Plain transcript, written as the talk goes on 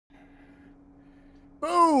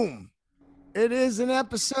Boom. It is an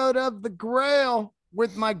episode of The Grail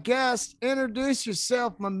with my guest. Introduce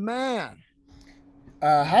yourself, my man.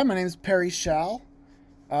 Hi, my name is Perry Shao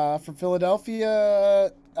from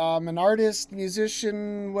Philadelphia. I'm an artist,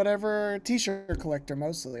 musician, whatever, t-shirt collector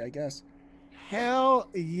mostly, I guess. Hell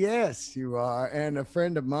yes, you are. And a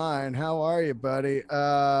friend of mine. How are you, buddy?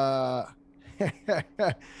 Look at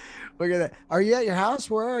that. Are you at your house?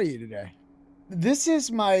 Where are you today? This is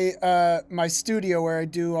my studio where I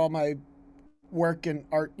do all my work and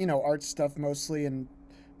art, art stuff mostly, and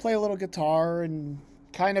play a little guitar and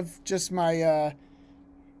kind of just my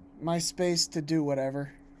space to do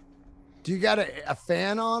whatever. Do you got a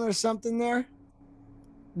fan on or something there?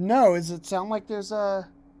 No, does it sound like there's a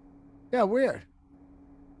Yeah, weird.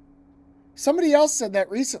 somebody else said that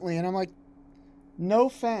recently, and I'm like, no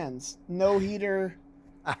fans, no heater.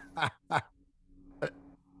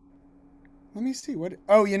 Let me see what.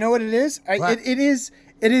 Oh, you know what it is? What? It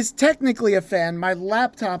is technically a fan. My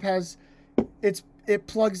laptop has it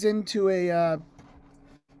plugs into a.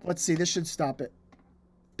 Let's see. This should stop it.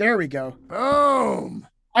 There we go. Boom.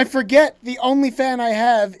 I forget the only fan I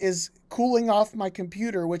have is cooling off my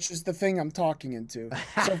computer, which is the thing I'm talking into.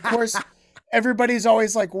 So of course, everybody's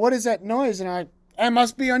always like, "What is that noise?" And I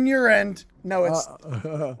must be on your end. No, it's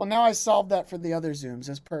well. Now I solved that for the other Zooms.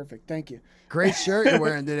 That's perfect. Thank you. Great shirt you're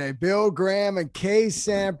wearing today. Bill Graham and K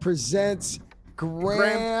Sam presents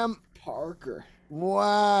Graham Parker.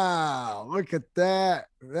 Wow, look at that.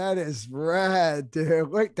 That is rad, dude.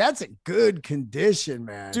 Look, that's a good condition,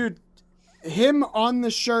 man. Dude, him on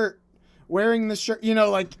the shirt, wearing the shirt,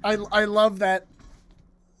 like I love that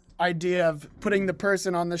idea of putting the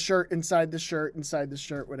person on the shirt, inside the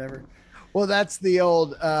shirt, whatever. Well, that's the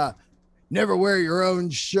old never wear your own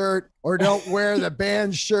shirt or don't wear the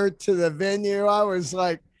band shirt to the venue. I was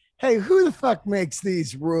like, hey, who the fuck makes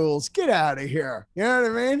these rules? Get out of here. You know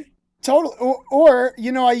what I mean? Total. Or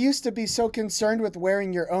I used to be so concerned with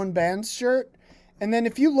wearing your own band's shirt. And then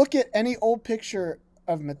if you look at any old picture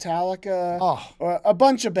of Metallica, Oh, or a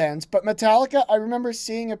bunch of bands, but Metallica, I remember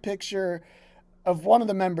seeing a picture of one of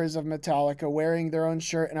the members of Metallica wearing their own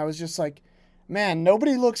shirt. And I was just like, man,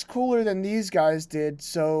 nobody looks cooler than these guys did.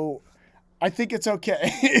 So I think it's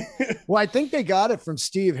okay. well, I think they got it from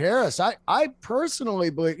Steve Harris. I personally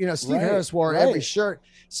believe, Steve Right, Harris wore every right. shirt.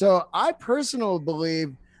 So I personally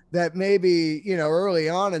believe that maybe, early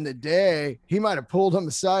on in the day, he might have pulled him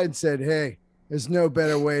aside and said, hey, there's no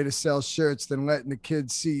better way to sell shirts than letting the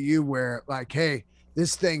kids see you wear it. Like, hey,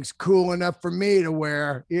 this thing's cool enough for me to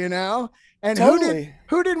wear, And Totally.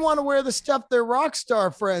 who didn't want to wear the stuff their rock star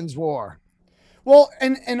friends wore? Well,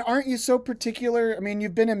 and aren't you so particular? I mean,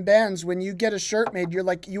 you've been in bands. When you get a shirt made, you're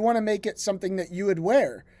like, you want to make it something that you would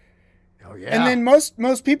wear. Oh And yeah. then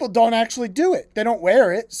most people don't actually do it. They don't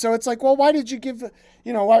wear it. So it's like, well, why did you give,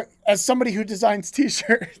 why, as somebody who designs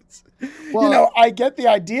t-shirts, Well, I get the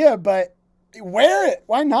idea, but wear it.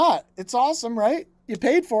 Why not? It's awesome, right? You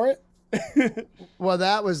paid for it. well,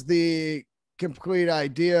 that was the complete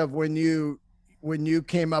idea of when you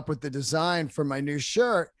came up with the design for my new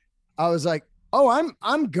shirt. I was like, oh,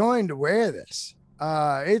 I'm going to wear this.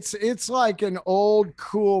 It's like an old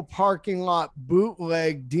cool parking lot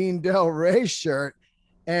bootleg Dean Del Rey shirt,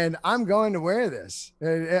 and I'm going to wear this.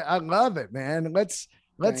 I love it, man. Let's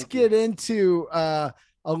Thank you. get into a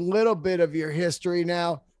little bit of your history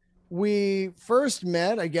now. We first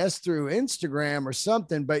met, I guess, through Instagram or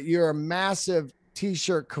something, but you're a massive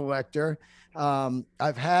t-shirt collector.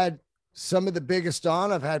 I've had some of the biggest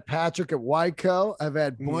on. I've had Patrick at Wyco, I've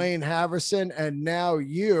had Mhm. Blaine Haverson, and now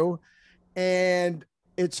you. And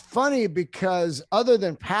it's funny because other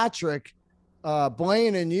than Patrick,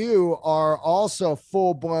 Blaine and you are also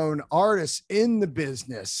full blown artists in the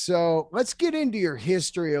business. So let's get into your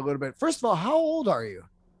history a little bit. First of all, how old are you?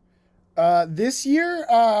 This year,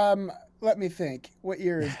 let me think. What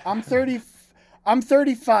year is? I'm 30. I'm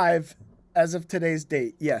 35 as of today's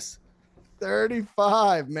date. Yes.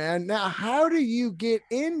 35, man. Now, how do you get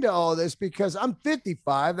into all this? Because I'm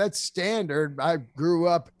 55. That's standard. I grew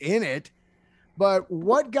up in it. But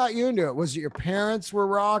what got you into it? Was it your parents were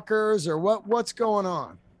rockers or what's going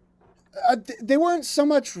on? They weren't so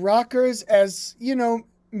much rockers as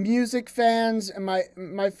music fans, and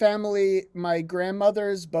my family, my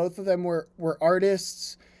grandmothers, both of them were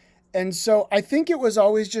artists, and so I think it was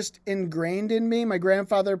always just ingrained in me. My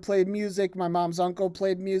grandfather played music, my mom's uncle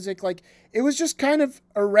played music. Like, it was just kind of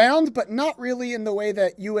around, but not really in the way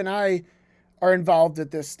that you and I are involved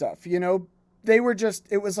with this stuff. They were just,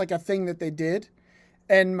 it was like a thing that they did,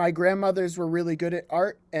 and my grandmothers were really good at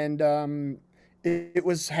art, and it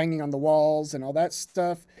was hanging on the walls and all that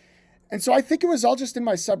stuff. And so I think it was all just in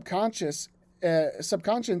my subconscious.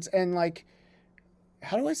 subconscious, and like,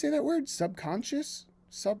 how do I say that word? Subconscious?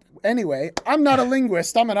 Anyway, I'm not a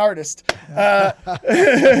linguist. I'm an artist.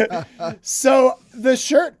 So the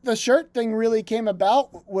shirt thing really came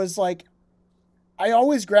about was like, I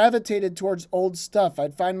always gravitated towards old stuff.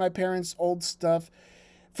 I'd find my parents' old stuff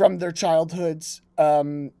from their childhoods. My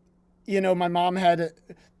mom had,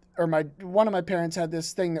 one of my parents had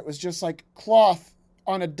this thing that was just like cloth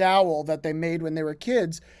on a dowel that they made when they were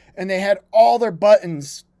kids, and they had all their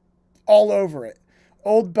buttons all over it.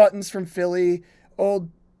 Old buttons from Philly, old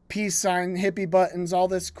peace sign, hippie buttons, all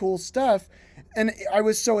this cool stuff. And I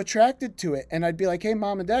was so attracted to it. And I'd be like, hey,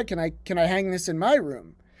 Mom and Dad, can I hang this in my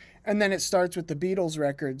room? And then it starts with the Beatles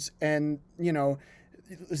records and,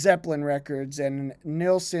 Zeppelin records and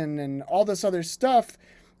Nilsson and all this other stuff.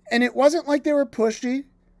 And it wasn't like they were pushy.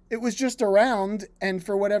 It was just around. And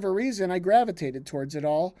for whatever reason, I gravitated towards it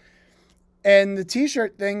all. And the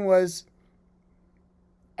t-shirt thing was,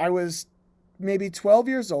 I was maybe 12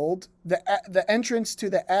 years old. The entrance to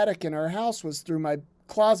the attic in our house was through my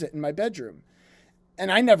closet in my bedroom.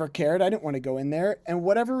 And I never cared. I didn't want to go in there. And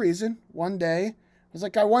whatever reason, one day, I was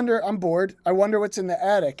like, I'm bored. I wonder what's in the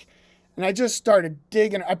attic. And I just started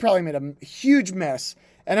digging. I probably made a huge mess.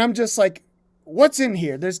 And I'm just like, what's in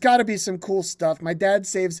here? There's got to be some cool stuff. My dad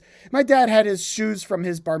had his shoes from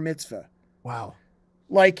his bar mitzvah. Wow.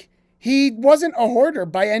 Like, he wasn't a hoarder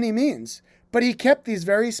by any means. But he kept these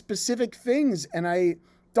very specific things, and I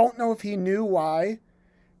don't know if he knew why,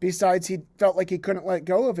 besides he felt like he couldn't let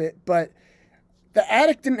go of it. But the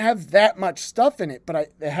attic didn't have that much stuff in it,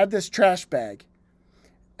 but it had this trash bag.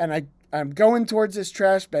 And I'm going towards this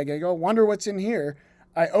trash bag. I go, wonder what's in here.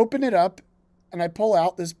 I open it up, and I pull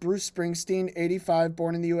out this Bruce Springsteen 85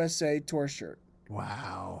 Born in the USA tour shirt.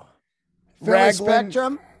 Wow. Raglan,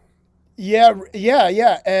 Spectrum? Yeah.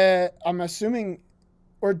 I'm assuming...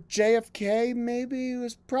 Or JFK, maybe. It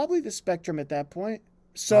was probably the Spectrum at that point.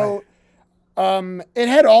 So it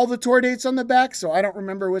had all the tour dates on the back, so I don't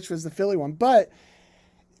remember which was the Philly one. But,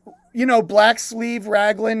 black sleeve,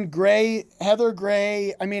 Raglan, gray, heather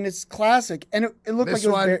gray. I mean, it's classic. And it looked this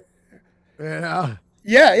like it was...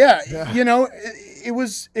 Yeah. It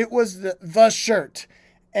was the shirt.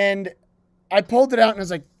 And I pulled it out and I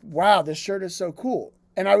was like, wow, this shirt is so cool.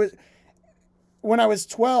 And when I was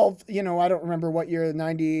 12, I don't remember what year,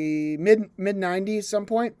 mid 90s, some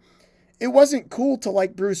point, it wasn't cool to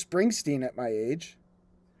like Bruce Springsteen at my age.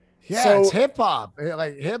 Yeah, so, it's hip hop.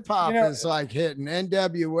 Like hip hop is like hitting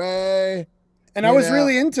NWA. And I was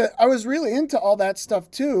really into all that stuff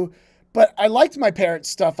too, but I liked my parents'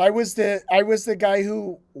 stuff. I was the guy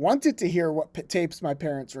who wanted to hear what tapes my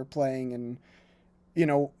parents were playing, and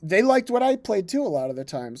they liked what I played too a lot of the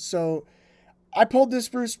time. So I pulled this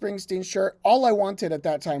Bruce Springsteen shirt. All I wanted at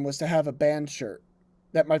that time was to have a band shirt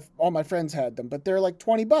that all my friends had them, but they're like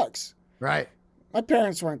 $20. Right. My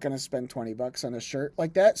parents weren't going to spend $20 on a shirt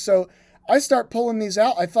like that. So I start pulling these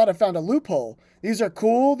out. I thought I found a loophole. These are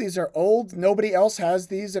cool. These are old. Nobody else has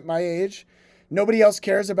these at my age. Nobody else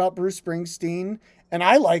cares about Bruce Springsteen, and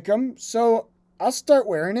I like them. So I'll start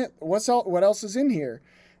wearing it. What else is in here?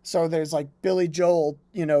 So there's like Billy Joel,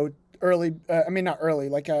 early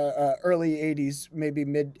 80s, maybe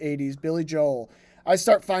mid 80s, Billy Joel. I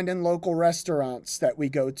start finding local restaurants that we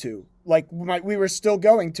go to, like we were still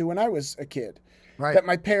going to when I was a kid, right, that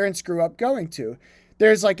my parents grew up going to.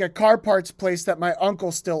 There's like a car parts place that my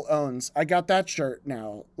uncle still owns. I got that shirt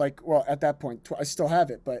now. At that point, I still have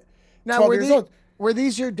it, but now were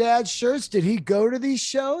these your dad's shirts? Did he go to these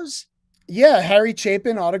shows? Yeah, Harry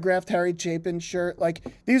Chapin, autographed Harry Chapin shirt. Like,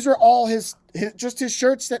 these were all his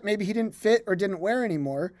shirts that maybe he didn't fit or didn't wear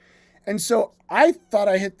anymore. And so I thought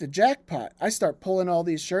I hit the jackpot. I start pulling all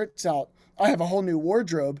these shirts out. I have a whole new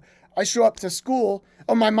wardrobe. I show up to school.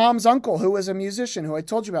 Oh, my mom's uncle, who was a musician, who I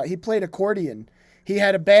told you about, he played accordion. He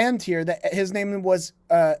had a band here that his name was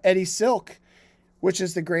Eddie Silk, which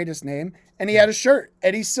is the greatest name. And he had a shirt,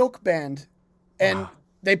 Eddie Silk Band. And wow.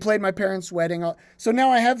 They played my parents' wedding. So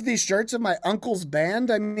now I have these shirts of my uncle's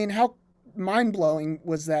band. I mean, how mind-blowing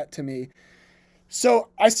was that to me? So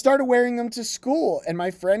I started wearing them to school, and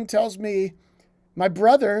my friend tells me my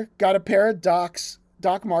brother got a pair of Doc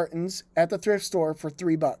Martens at the thrift store for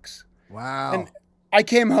 $3. Wow. And I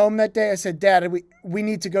came home that day. I said, Dad, we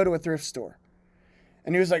need to go to a thrift store.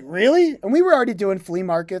 And he was like, really? And we were already doing flea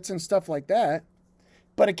markets and stuff like that.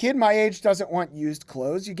 But a kid my age doesn't want used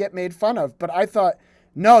clothes. You get made fun of. But I thought,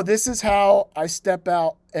 no, this is how I step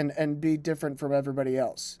out and be different from everybody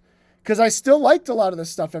else. Because I still liked a lot of the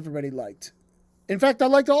stuff everybody liked. In fact, I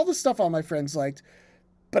liked all the stuff all my friends liked.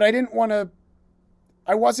 But I didn't want to,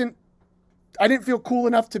 I wasn't I didn't feel cool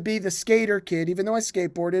enough to be the skater kid, even though I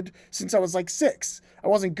skateboarded since I was like 6. I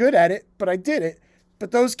wasn't good at it, but I did it.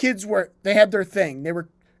 But those kids they had their thing. They were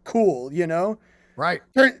cool, you know? Right.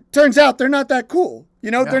 Turns out they're not that cool.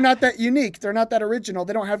 You know, Yeah. they're not that unique. They're not that original.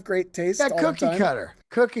 They don't have great taste. That all the cookie time. cutter.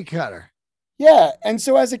 Cookie cutter. Yeah. And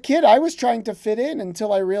so as a kid, I was trying to fit in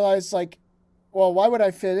until I realized, like, well, why would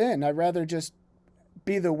I fit in? I'd rather just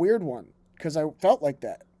be the weird one because I felt like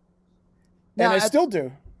that. Now, And I still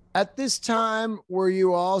do. At this time, were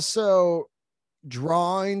you also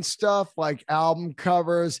drawing stuff like album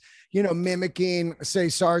covers, you know, mimicking, say,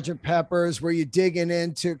 Sergeant Pepper's? Were you digging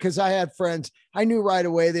into, because I had friends, I knew right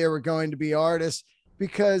away they were going to be artists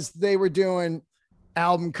because they were doing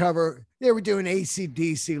album cover. They were doing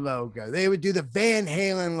AC/DC logo. They would do the Van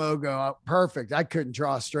Halen logo. Perfect. I couldn't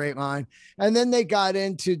draw a straight line. And then they got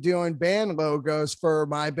into doing band logos for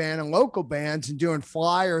my band and local bands and doing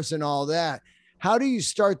flyers and all that. How do you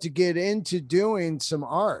start to get into doing some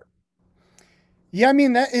art? Yeah, I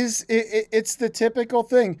mean, that is, it's the typical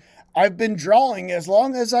thing. I've been drawing as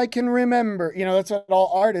long as I can remember. You know, that's what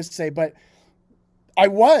all artists say, but I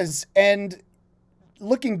was. And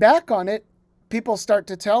looking back on it, people start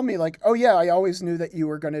to tell me, like, oh, yeah, I always knew that you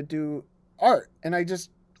were going to do art. And I just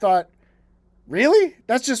thought, really?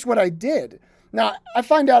 That's just what I did. Now, I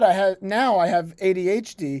find out I have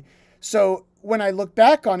ADHD. So when I look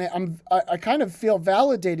back on it, I kind of feel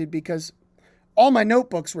validated because all my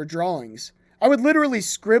notebooks were drawings. I would literally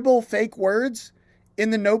scribble fake words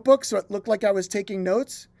in the notebook so it looked like I was taking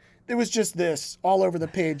notes. It was just this all over the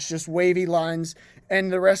page, just wavy lines.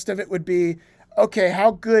 And the rest of it would be, okay,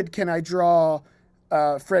 how good can I draw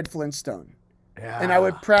Fred Flintstone? Yeah. And I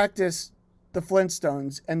would practice the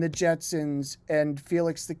Flintstones and the Jetsons and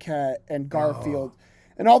Felix the Cat and Garfield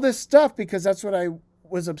and all this stuff because that's what I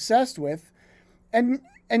was obsessed with. And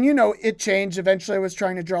you know, it changed. Eventually I was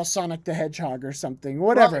trying to draw Sonic the Hedgehog or something,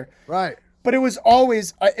 whatever. Right. But it was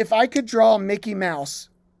always, if I could draw Mickey Mouse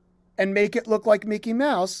and make it look like Mickey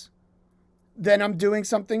Mouse, then I'm doing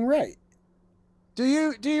something right. Do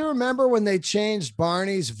you remember when they changed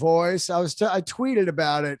Barney's voice? I tweeted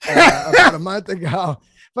about it about a month ago,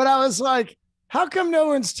 but I was like, how come no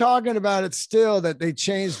one's talking about it still, that they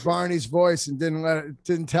changed Barney's voice and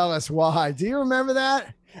didn't tell us why? Do you remember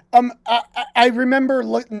that? I remember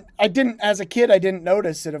looking, as a kid, I didn't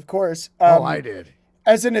notice it, of course. I did.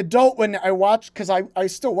 As an adult, when I watched, because I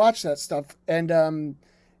still watch that stuff, and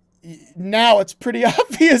now it's pretty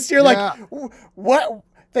obvious. You're like, what?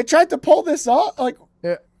 They tried to pull this off? Like,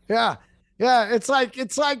 yeah. It's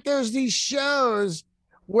like there's these shows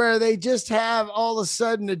where they just have all of a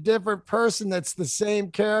sudden a different person that's the same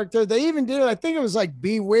character. They even did it. I think it was like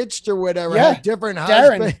Bewitched or whatever. Yeah, had different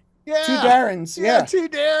Darren. husband. Yeah. Two Darrens. Yeah. Two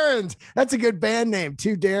Darrens. That's a good band name.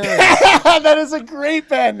 Two Darrens. That is a great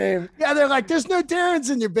band name. Yeah, they're like, there's no Darrens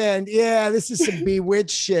in your band. Yeah, this is some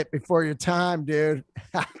Bewitched shit before your time, dude.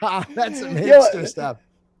 That's some hipster stuff.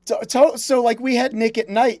 So like we had Nick at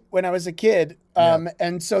Night when I was a kid.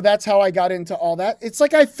 And so that's how I got into all that. It's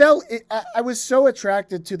like I was so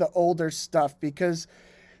attracted to the older stuff because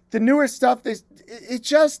the newer stuff, it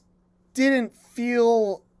just didn't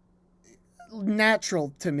feel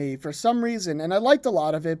natural to me for some reason. And I liked a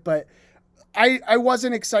lot of it, but I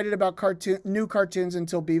wasn't excited about new cartoons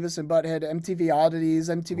until Beavis and Butthead, MTV Oddities,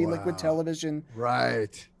 MTV Liquid Television.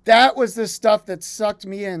 Right. That was the stuff that sucked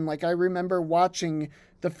me in. Like I remember watching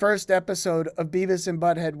the first episode of Beavis and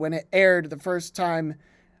Butthead when it aired the first time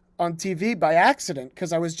on TV by accident,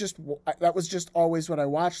 because that was just always what I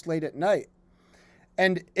watched late at night.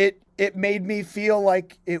 And it made me feel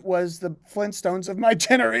like it was the Flintstones of my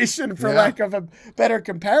generation, for lack of a better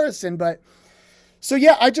comparison. But so,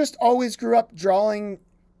 yeah, I just always grew up drawing,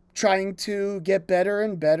 trying to get better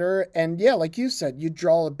and better. And yeah, like you said, you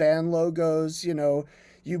draw the band logos, you know,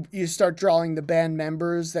 you start drawing the band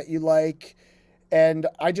members that you like. And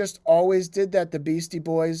I just always did that. The Beastie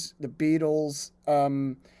Boys, the Beatles.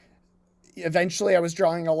 Eventually I was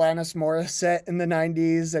drawing Alanis Morissette in the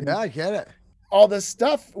 90s. And yeah, I get it. All this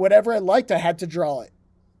stuff, whatever I liked, I had to draw it.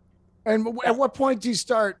 And at what point do you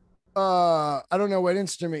start? I don't know what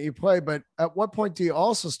instrument you play, but at what point do you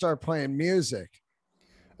also start playing music?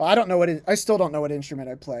 I don't know I still don't know what instrument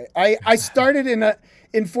I play. I started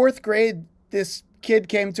in fourth grade. This kid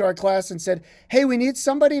came to our class and said, "Hey, we need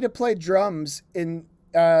somebody to play drums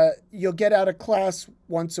you'll get out of class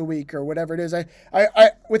once a week," or whatever it is. I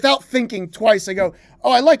without thinking twice, I go,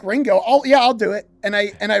 "Oh, I like Ringo. I'll do it." And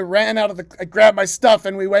I ran I grabbed my stuff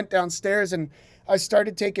and we went downstairs and I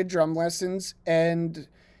started taking drum lessons, and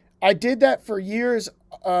I did that for years,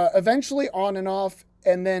 eventually on and off.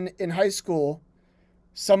 And then in high school,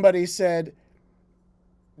 somebody said,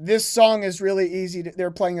 this song is really easy. They were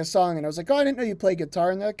playing a song, and I was like, oh, I didn't know you play guitar.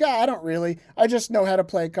 And they're like, I don't really. I just know how to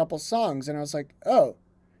play a couple songs. And I was like, oh,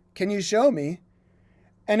 can you show me?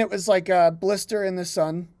 And it was like Blister in the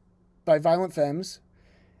Sun by Violent Femmes.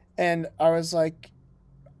 And I was like,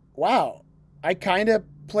 wow, I kind of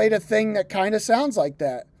played a thing that kind of sounds like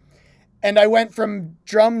that. And I went from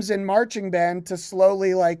drums in marching band to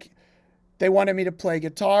slowly, like, they wanted me to play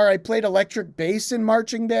guitar. I played electric bass in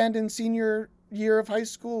marching band in senior year of high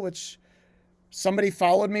school, which somebody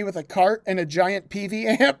followed me with a cart and a giant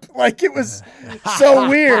PV amp. Like, it was so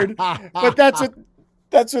weird, but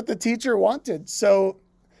that's what the teacher wanted. So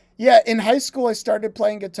yeah, in high school, I started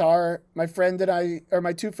playing guitar. My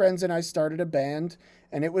two friends and I started a band,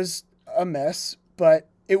 and it was a mess, but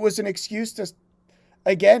it was an excuse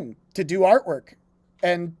again, to do artwork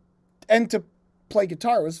and to play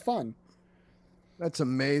guitar. It was fun. That's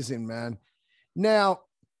amazing, man. Now,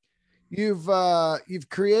 you've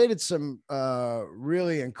created some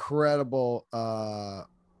really incredible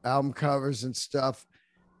album covers and stuff.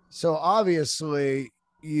 So obviously,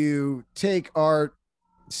 you take art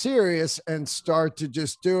serious and start to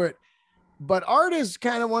just do it. But art is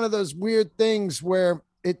kind of one of those weird things where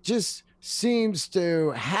it just seems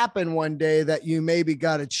to happen one day that you maybe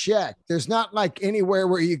got to check. There's not like anywhere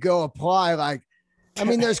where you go apply. Like, I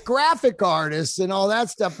mean, there's graphic artists and all that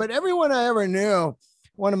stuff, but everyone I ever knew,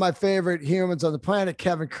 one of my favorite humans on the planet,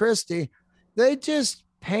 Kevin Christie, they just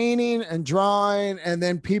painting and drawing, and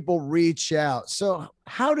then people reach out. So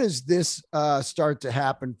how does this start to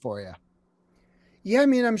happen for you? Yeah, I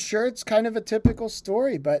mean, I'm sure it's kind of a typical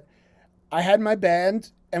story, but I had my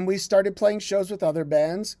band and we started playing shows with other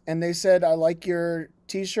bands, and they said, I like your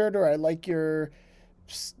t-shirt, or I like your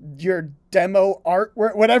demo art,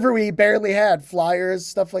 whatever we barely had, flyers,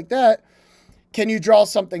 stuff like that. Can you draw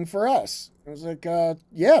something for us? I was like,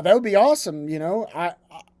 yeah, that would be awesome. You know,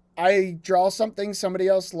 I draw something, somebody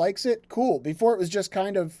else likes it. Cool. Before, it was just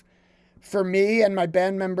kind of for me, and my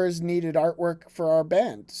band members needed artwork for our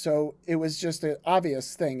band. So it was just an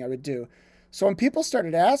obvious thing I would do. So when people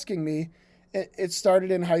started asking me, it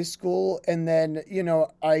started in high school. And then, you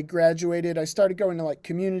know, I graduated. I started going to like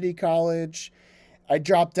community college. I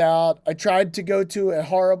dropped out. I tried to go to a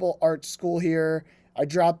horrible art school here. I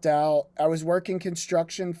dropped out. I was working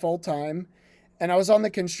construction full time, and I was on the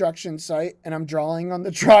construction site, and I'm drawing on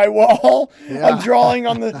the drywall. Yeah. I'm drawing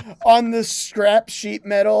on the scrap sheet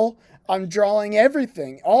metal. I'm drawing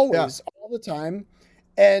everything, always, all the time.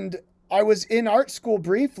 And I was in art school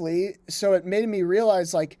briefly, so it made me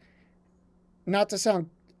realize, like, not to sound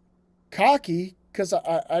cocky, because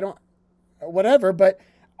I don't, whatever, but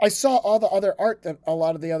I saw all the other art that a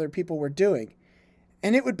lot of the other people were doing.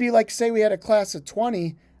 And it would be like, say we had a class of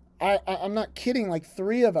 20. I'm not kidding. Like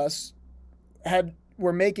 3 of us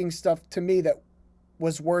were making stuff to me that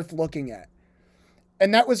was worth looking at.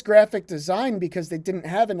 And that was graphic design, because they didn't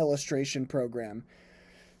have an illustration program.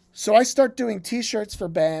 So I start doing t-shirts for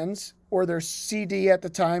bands, or their CD at the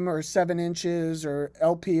time, or 7 inches, or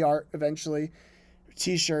LP art eventually,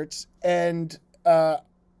 t-shirts. And I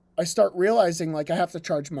start realizing, like, I have to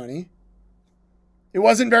charge money. It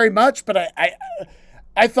wasn't very much, but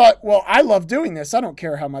I thought, well, I love doing this. I don't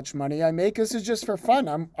care how much money I make. This is just for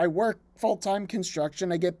fun. I work full-time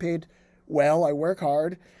construction. I get paid well. I work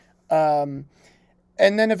hard. And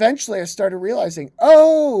then eventually I started realizing,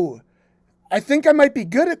 oh, I think I might be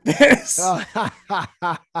good at this.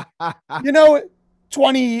 You know,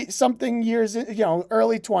 20-something years, you know,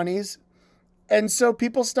 early 20s. And so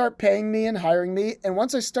people start paying me and hiring me. And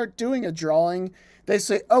once I start doing a drawing, they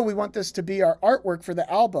say, oh, we want this to be our artwork for the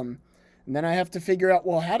album. And then I have to figure out,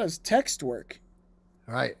 well, how does text work?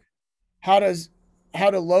 Right. How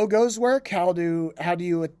do logos work?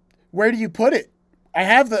 Where do you put it? I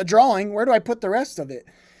have the drawing. Where do I put the rest of it?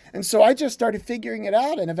 And so I just started figuring it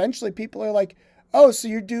out. And eventually people are like, oh, so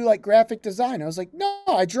you do like graphic design? I was like, no,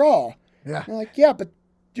 I draw. Yeah. And they're like, yeah, but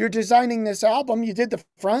you're designing this album. You did the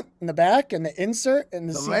front and the back and the insert and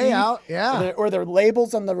the CD, layout. Yeah. or the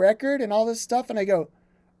labels on the record and all this stuff. And I go,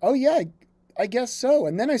 oh yeah, I guess so.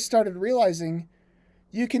 And then I started realizing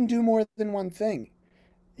you can do more than one thing.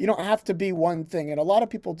 You don't have to be one thing. And a lot of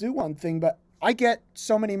people do one thing, but I get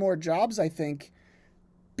so many more jobs, I think,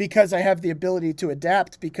 because I have the ability to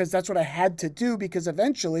adapt, because that's what I had to do, because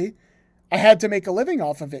eventually I had to make a living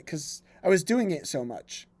off of it because I was doing it so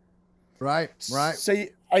much. Right. So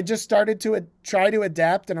I just started to try to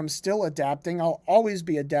adapt, and I'm still adapting. I'll always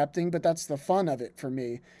be adapting, but that's the fun of it for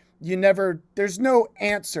me. There's no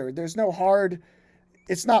answer. There's no hard,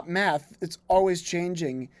 it's not math. It's always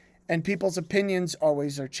changing, and people's opinions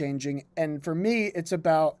always are changing. And for me, it's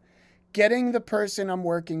about getting the person I'm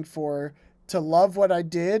working for to love what I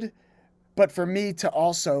did, but for me to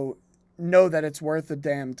also know that it's worth a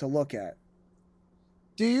damn to look at.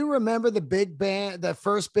 Do you remember the big band, the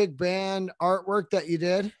first big band artwork that you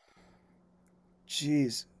did?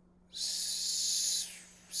 Jeez.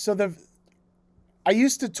 So the I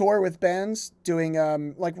used to tour with bands doing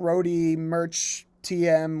like roadie merch,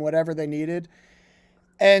 TM, whatever they needed.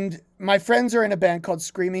 And my friends are in a band called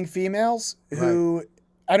Screaming Females, Right. who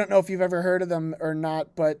I don't know if you've ever heard of them or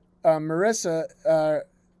not, but Marissa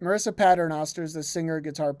Paternoster is the singer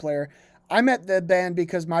guitar player. I met the band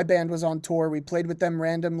because my band was on tour. We played with them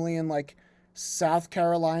randomly in like South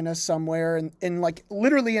Carolina somewhere, and in like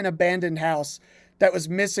literally an abandoned house that was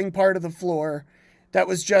missing part of the floor. That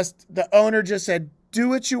was just the owner just said, "Do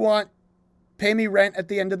what you want, pay me rent at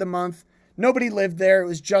the end of the month." Nobody lived there. It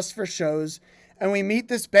was just for shows. And we meet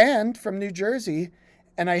this band from New Jersey,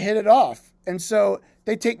 and I hit it off. And so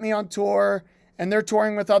they take me on tour, and they're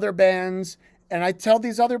touring with other bands. And I tell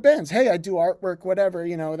these other bands, hey, I do artwork, whatever.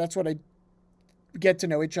 You know, that's what I get to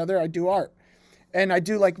know each other. I do art. And I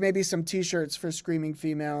do like maybe some t-shirts for Screaming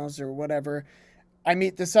Females or whatever. I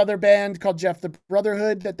meet this other band called Jeff the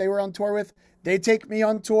Brotherhood that they were on tour with. They take me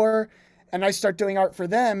on tour, and I start doing art for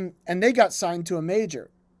them, and they got signed to a major.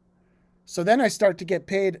 So then I start to get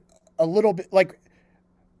paid a little bit, like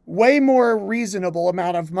way more reasonable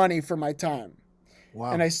amount of money for my time.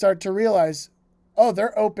 Wow. And I start to realize, oh,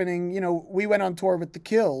 they're opening, we went on tour with The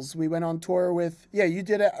Kills. We went on tour with, yeah, you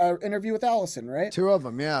did an interview with Allison, right? Two of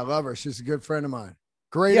them. Yeah, I love her. She's a good friend of mine.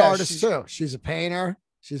 Great Yeah, artist too. She's a painter.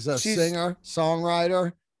 She's a singer,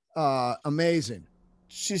 songwriter. Amazing.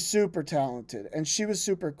 She's super talented, and she was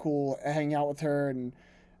super cool hanging out with her. And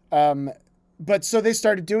but so they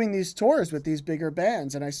started doing these tours with these bigger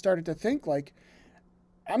bands, and I started to think like,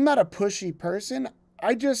 I'm not a pushy person.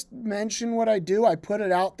 I just mention what I do. I put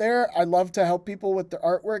it out there. I love to help people with their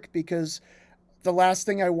artwork because the last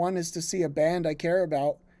thing I want is to see a band I care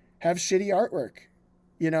about have shitty artwork,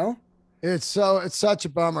 you know? It's such a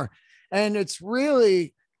bummer. And it's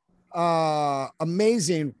really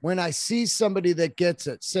amazing when I see somebody that gets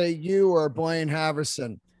it, say you or Blaine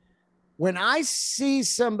Haverson. When I see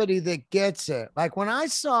somebody that gets it, like when I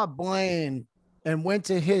saw Blaine and went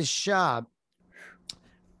to his shop,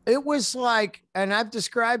 it was like, and I've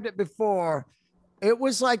described it before, it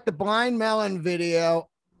was like the Blind Melon video.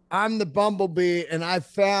 I'm the bumblebee, and I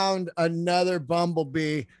found another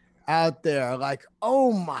bumblebee out there. Like,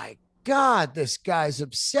 oh my God, this guy's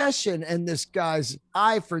obsession and this guy's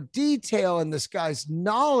eye for detail and this guy's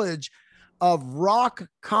knowledge of rock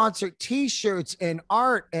concert t-shirts and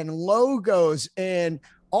art and logos, and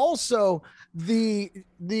also the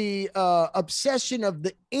obsession of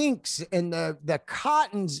the inks and the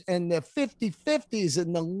cottons and the 50/50s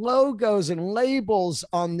and the logos and labels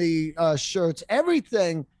on the shirts.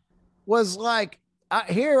 Everything was like,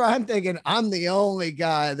 here I'm thinking I'm the only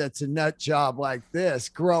guy that's a nut job like this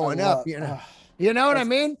growing up, you know what I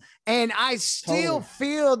mean? And I still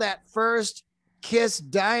feel that first Kiss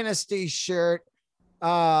Dynasty shirt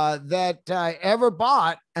that I ever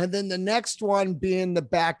bought, and then the next one being the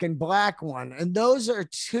Back in Black one. And those are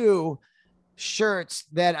two shirts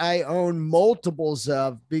that I own multiples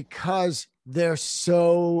of because they're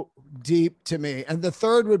so deep to me. And the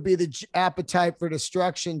third would be the Appetite for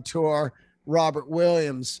Destruction tour, Robert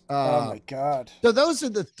Williams. Oh my God. So those are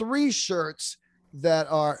the three shirts that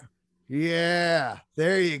are, yeah,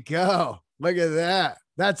 there you go. Look at that.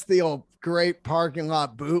 That's the old great parking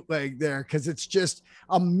lot bootleg there, because it's just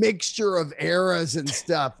a mixture of eras and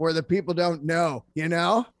stuff where the people don't know, you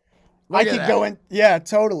know? I could go in. Yeah,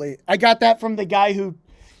 totally. I got that from the guy who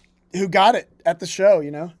got it at the show,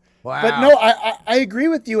 you know? Wow. But no, I agree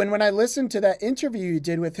with you. And when I listened to that interview you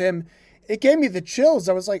did with him, it gave me the chills.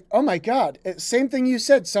 I was like, oh my God. Same thing you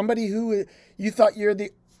said. Somebody who you thought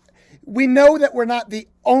we know that we're not the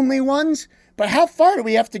only ones, but how far do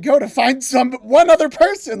we have to go to find one other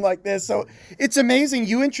person like this? So it's amazing.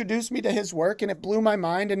 You introduced me to his work, and it blew my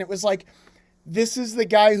mind. And it was like, this is the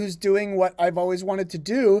guy who's doing what I've always wanted to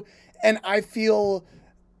do. And I feel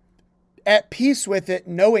at peace with it,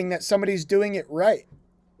 knowing that somebody's doing it right.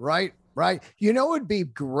 Right. You know, it'd be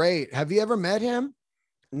great. Have you ever met him?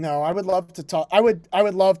 No, I would love to talk. I would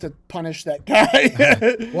love to punish that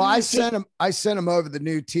guy. Well, I sent him over the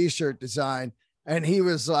new t-shirt design, and he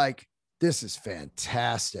was like, this is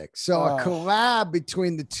fantastic. So a collab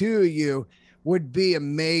between the two of you would be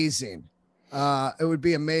amazing. It would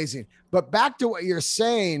be amazing. But back to what you're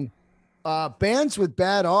saying, bands with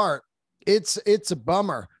bad art, it's a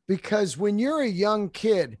bummer, because when you're a young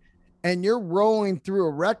kid and you're rolling through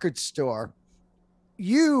a record store,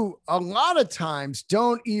 you a lot of times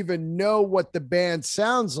don't even know what the band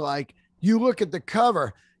sounds like you look at the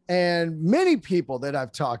cover, and many people that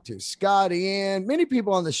I've talked to, Scotty and many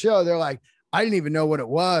people on the show, they're like, I didn't even know what it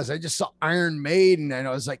was. I just saw Iron Maiden and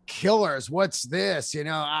I was like, Killers, what's this?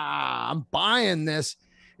 I'm buying this.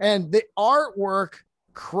 And the artwork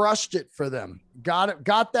crushed it for them.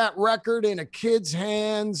 Got that record in a kid's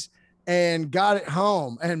hands and got it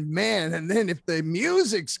home. And man, and then if the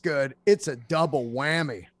music's good, it's a double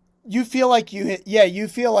whammy. You feel like you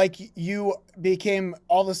feel like you became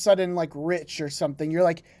all of a sudden like rich or something. You're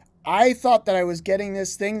like, I thought that I was getting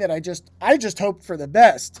this thing that I just hoped for the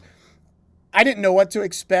best. I didn't know what to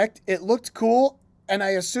expect. It looked cool and I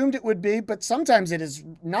assumed it would be, but sometimes it is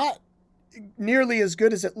not nearly as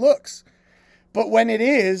good as it looks. But when it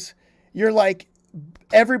is, you're like,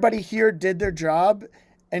 everybody here did their job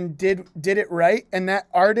and did it right. And that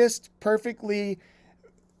artist perfectly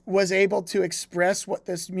was able to express what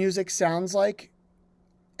this music sounds like.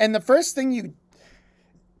 And the first thing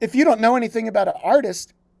if you don't know anything about an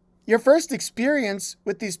artist, your first experience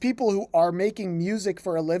with these people who are making music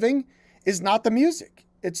for a living is not the music.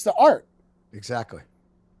 It's the art. Exactly.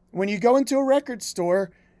 When you go into a record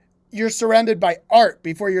store, you're surrounded by art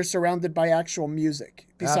before you're surrounded by actual music,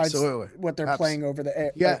 besides what they're playing over the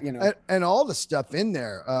air. Yeah, and all the stuff in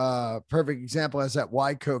there. Perfect example is that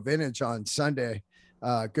Wyco Vintage on Sunday,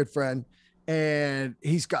 good friend, and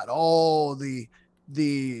he's got all the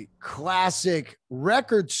classic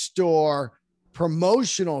record store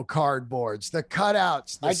promotional cardboards, the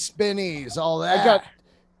cutouts, the spinnies, all that. I got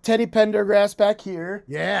Teddy Pendergrass back here.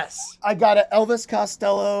 Yes. I got two Elvis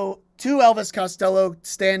Costello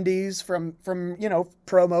standees from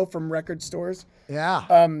promo from record stores.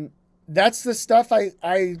 Yeah. That's the stuff I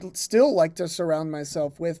still like to surround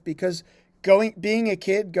myself with, because being a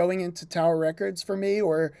kid going into Tower Records for me,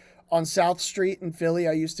 or on South Street in Philly,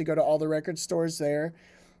 I used to go to all the record stores there.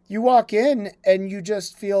 You walk in and you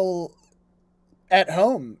just feel at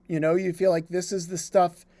home. You feel like this is the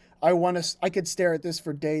stuff I could stare at this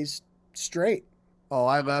for days straight. Oh,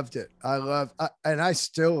 I loved it. And I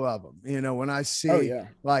still love them. When I see,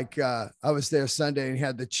 I was there Sunday and he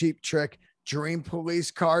had the Cheap Trick Dream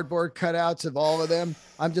Police cardboard cutouts of all of them.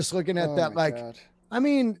 I'm just looking at that. Like, God. I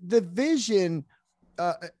mean, the vision,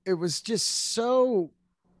 it was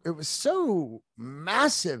so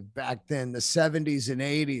massive back then, the 70s and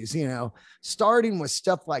 80s, starting with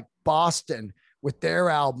stuff like Boston with their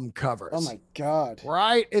album covers. Oh my God.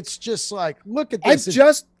 Right? It's just like, look at this.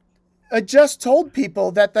 I just told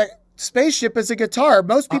people that the spaceship is a guitar.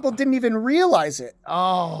 Most people didn't even realize it.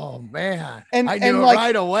 Oh man. And I knew it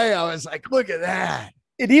right away. I was like, look at that.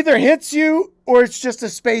 It either hits you or it's just a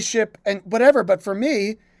spaceship and whatever. But for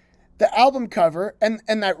me, the album cover and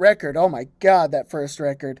that record, oh my God, that first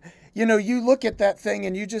record, you look at that thing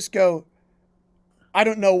and you just go, I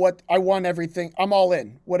don't know what, I want everything. I'm all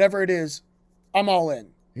in. Whatever it is, I'm all in.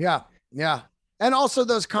 Yeah. Yeah. And also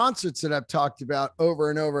those concerts that I've talked about over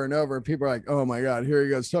and over and over. And people are like, oh my God, here he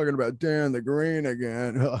goes talking about Dan the Green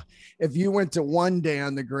again. If you went to one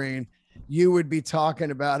Dan the Green, you would be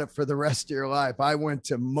talking about it for the rest of your life. I went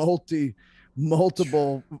to multiple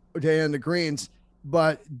Dan the Greens,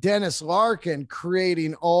 but Dennis Larkin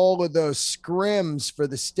creating all of those scrims for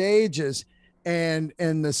the stages and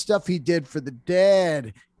the stuff he did for the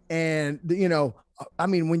Dead. And, I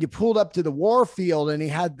mean, when you pulled up to the Warfield and he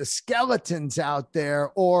had the Skeletons out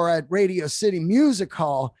there, or at Radio City Music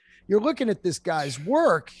Hall, you're looking at this guy's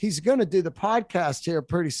work. He's going to do the podcast here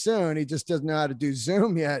pretty soon. He just doesn't know how to do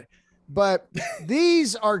Zoom yet. But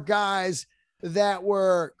these are guys that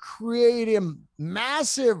were creating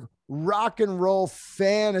massive rock and roll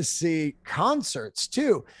fantasy concerts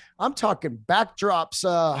too. I'm talking backdrops,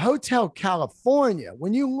 Hotel California.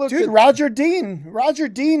 When you look at Roger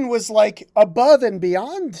Dean was like above and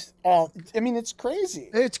beyond all. I mean, it's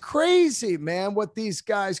crazy. It's crazy, man, what these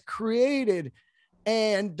guys created.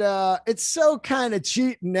 And it's so kind of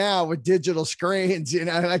cheating now with digital screens,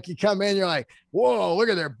 like you come in, you're like, whoa, look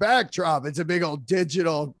at their backdrop. It's a big old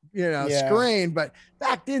digital, screen. But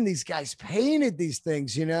back then, these guys painted these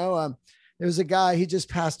things, there was a guy, he just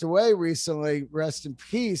passed away recently, rest in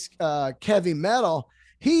peace, Kevin Metal.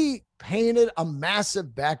 He painted a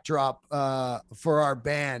massive backdrop for our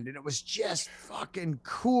band, and it was just fucking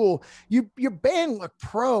cool. Your band looked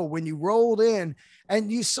pro when you rolled in and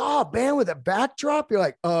you saw a band with a backdrop. You're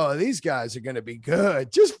like, oh, these guys are going to be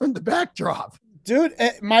good just from the backdrop. Dude,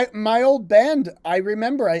 my old band, I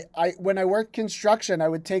remember I when I worked construction, I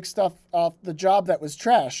would take stuff off the job that was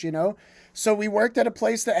trash, So we worked at a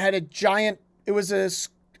place that had it was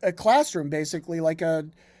a classroom, basically, like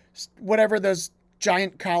whatever those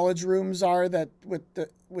giant college rooms are that with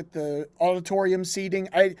the auditorium seating.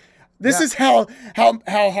 This Yeah. is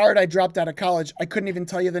how hard I dropped out of college. I couldn't even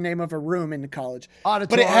tell you the name of a room in college.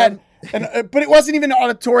 But it had, but it wasn't even an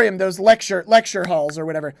auditorium. Those lecture halls or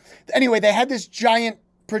whatever. Anyway, they had this giant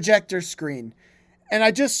projector screen, and I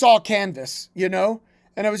just saw canvas, you know,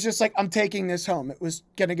 and I was just like, I'm taking this home. It was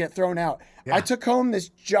gonna get thrown out. Yeah. I took home this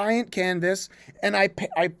giant canvas, and I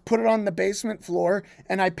put it on the basement floor,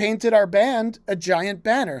 and I painted our band a giant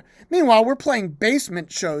banner. Meanwhile, we're playing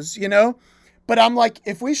basement shows, you know. But I'm like,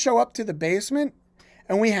 if we show up to the basement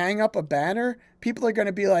and we hang up a banner, people are going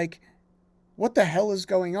to be like, what the hell is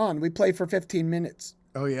going on? We play for 15 minutes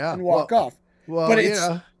Oh yeah. and walk off. Well,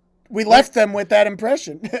 But we left them with that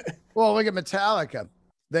impression. well, look at Metallica.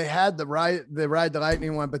 They had the Ride the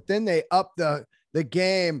Lightning one, but then they upped the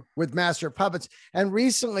game with Master of Puppets. And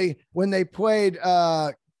recently, when they played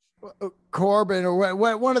Corbin or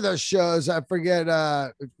one of those shows, I forget,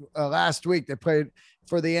 last week they played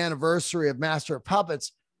for the anniversary of Master of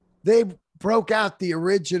Puppets, they broke out the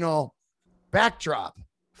original backdrop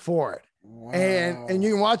for it. Wow. And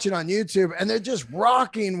you can watch it on YouTube, and they're just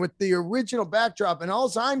rocking with the original backdrop. And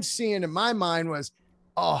all I'm seeing in my mind was,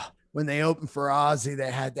 oh, when they opened for Ozzy,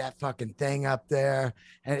 they had that fucking thing up there,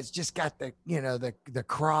 and it's just got the, you know, the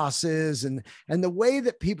crosses and the way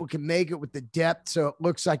that people can make it with the depth, so it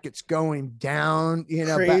looks like it's going down, you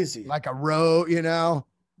know, crazy, like a row, you know,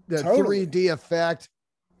 the totally. 3D effect.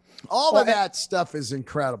 All of that stuff is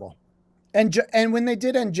incredible. And when they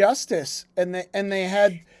did Injustice, and they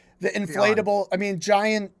had the inflatable, I mean,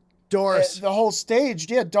 giant Doris, the whole stage,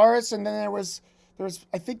 yeah, Doris, and then there was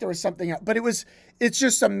I think there was something else, but it's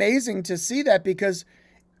just amazing to see that, because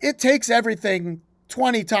it takes everything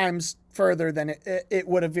 20 times further than it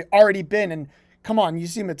would have already been. And come on, you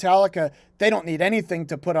see Metallica, they don't need anything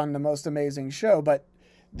to put on the most amazing show, but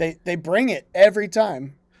they bring it every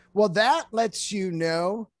time. Well, that lets you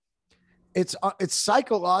know it's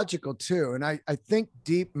psychological too. And I think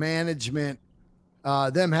Deep Management,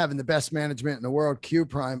 them having the best management in the world, Q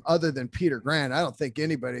Prime, other than Peter Grant, I don't think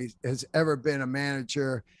anybody has ever been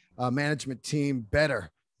a management team better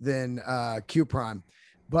than Q Prime.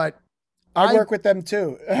 But I work with them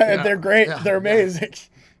too. Yeah, they're great. Yeah, they're amazing.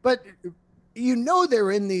 Yeah. But you know,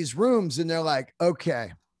 they're in these rooms and they're like,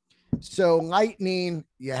 okay, so Lightning,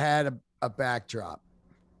 you had a backdrop.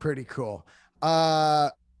 Pretty cool.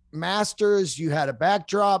 Masters, you had a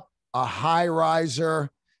backdrop, a high riser,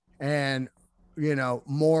 and, you know,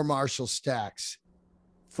 more Marshall stacks.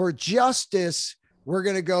 For Justice, we're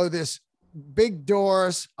going to go this big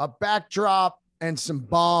doors, a backdrop, and some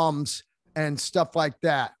bombs and stuff like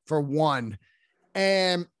that for one.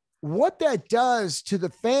 And what that does to the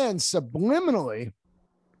fans subliminally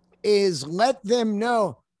is let them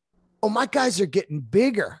know, oh, my guys are getting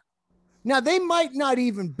bigger. Now, they might not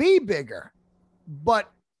even be bigger,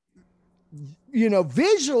 but, you know,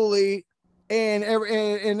 visually and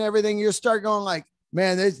everything, you start going like,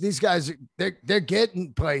 man, these guys, they're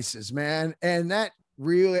getting places, man. And that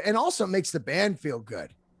really, and also makes the band feel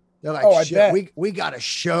good. They're like, oh, shit, we got a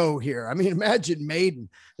show here. I mean, imagine Maiden.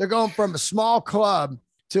 They're going from a small club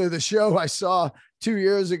to the show I saw 2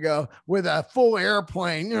 years ago with a full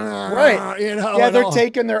airplane. Right. You know, yeah, they're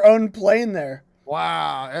taking their own plane there.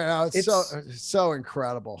 Wow. You know, it's so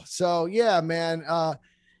incredible. So yeah, man,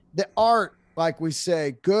 the art, like we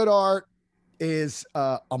say, good art is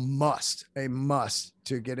a must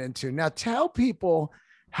to get into. Now tell people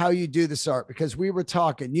how you do this art, because we were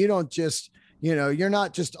talking, you don't just, you know, you're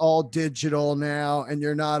not just all digital now and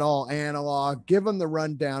you're not all analog. Give them the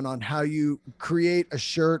rundown on how you create a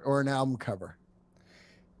shirt or an album cover.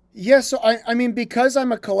 Yeah, so I mean, because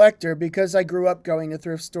I'm a collector, because I grew up going to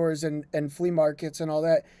thrift stores and flea markets and all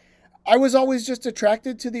that, I was always just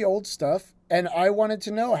attracted to the old stuff, and I wanted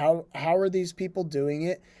to know how are these people doing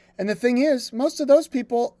it. And the thing is, most of those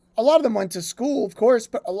people, a lot of them went to school, of course,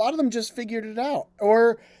 but a lot of them just figured it out,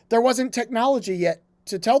 or there wasn't technology yet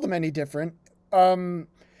to tell them any different.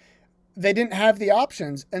 They didn't have the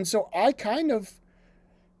options. And so I kind of,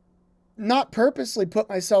 not purposely put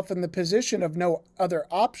myself in the position of no other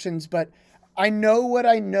options, but I know what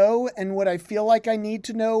I know and what I feel like I need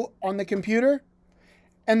to know on the computer.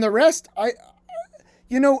 And the rest,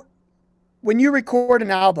 you know, when you record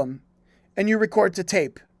an album and you record to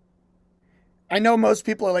tape, I know most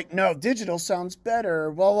people are like, no, digital sounds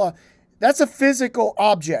better. Well, that's a physical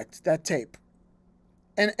object, that tape.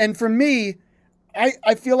 And for me,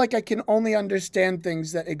 I feel like I can only understand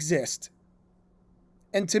things that exist.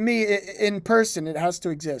 And to me, in person, it has to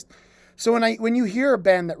exist. So when you hear a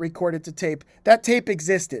band that recorded to tape, that tape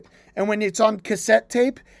existed. And when it's on cassette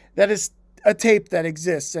tape, that is a tape that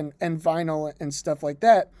exists, and vinyl and stuff like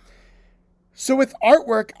that. So with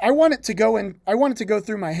artwork, I want it to go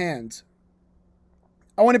through my hands.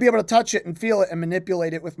 I want to be able to touch it and feel it and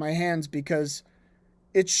manipulate it with my hands because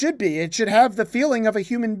it should have the feeling of a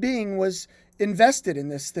human being was invested in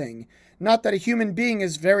this thing. Not that a human being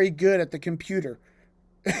is very good at the computer.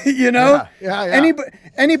 You know? Yeah.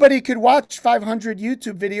 Anybody could watch 500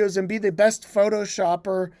 YouTube videos and be the best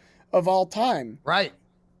Photoshopper of all time. Right.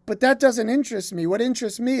 But that doesn't interest me. What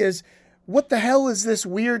interests me is what the hell is this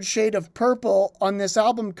weird shade of purple on this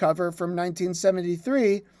album cover from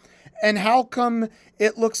 1973? And how come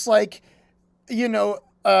it looks like, you know,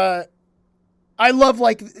 I love,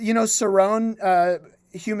 like, you know, Cerrone,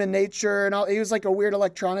 Human Nature and all. He was like a weird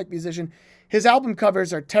electronic musician. His album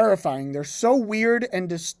covers are terrifying. They're so weird and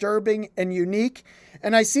disturbing and unique.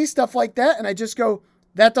 And I see stuff like that and I just go,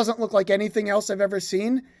 that doesn't look like anything else I've ever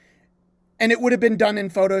seen. And it would have been done in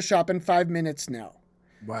Photoshop in 5 minutes now.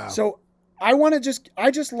 Wow. So I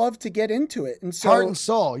just love to get into it. And so, heart and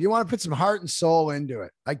soul. You want to put some heart and soul into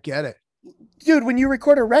it. I get it. Dude, when you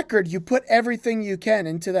record a record, you put everything you can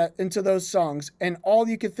into those songs. And all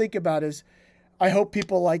you can think about is, I hope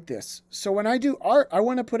people like this. So when I do art, I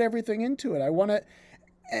want to put everything into it. I want to,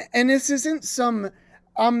 and this isn't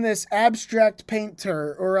I'm this abstract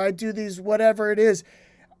painter or I do these, whatever it is.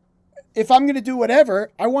 If I'm going to do whatever,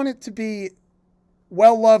 I want it to be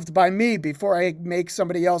well loved by me before I make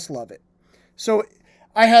somebody else love it. So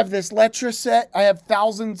I have this letter set. I have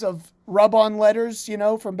thousands of rub-on letters, you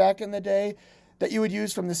know, from back in the day that you would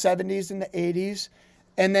use from the 70s and the 80s.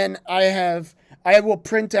 And then I will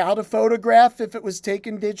print out a photograph if it was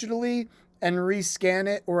taken digitally and rescan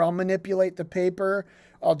it, or I'll manipulate the paper.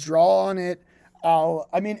 I'll draw on it.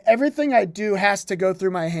 Everything I do has to go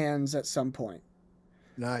through my hands at some point.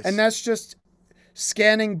 Nice. And that's just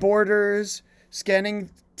scanning borders, scanning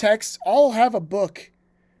text. I'll have a book,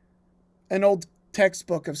 an old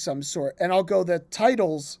textbook of some sort, and I'll go, the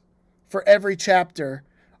titles for every chapter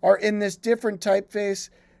are in this different typeface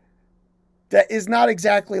that is not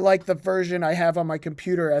exactly like the version I have on my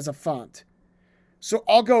computer as a font. So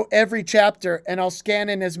I'll go every chapter and I'll scan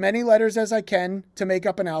in as many letters as I can to make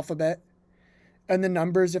up an alphabet, and the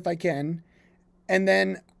numbers if I can. And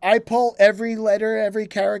then I pull every letter, every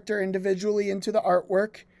character individually into the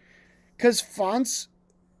artwork. Because fonts,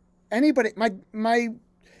 anybody,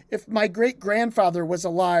 if my great grandfather was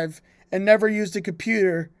alive and never used a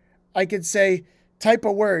computer, I could say, type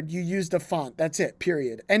a word, you used a font. That's it,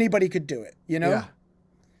 period. Anybody could do it, you know? Yeah.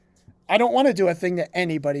 I don't want to do a thing that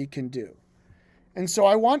anybody can do. And so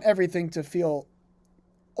I want everything to feel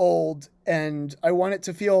old, and I want it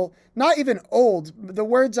to feel not even old. The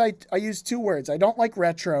words, I use 2 words. I don't like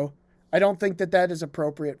retro. I don't think that is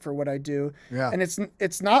appropriate for what I do. Yeah. And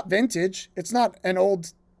it's not vintage. It's not an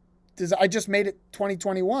old design. I just made it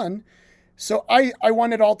 2021. So I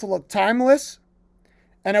want it all to look timeless,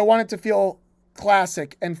 and I want it to feel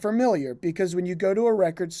classic and familiar, because when you go to a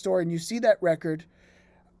record store and you see that record,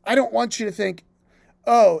 I don't want you to think,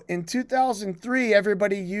 oh, in 2003,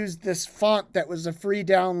 everybody used this font that was a free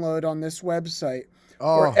download on this website.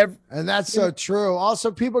 Oh, and that's so true. Also,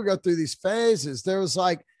 people go through these phases. There was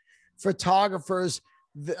like photographers,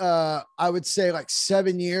 I would say like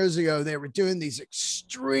 7 years ago, they were doing these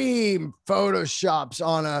extreme Photoshops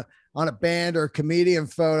on a band or comedian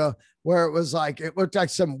photo where it was like, it looked like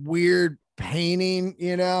some weird painting,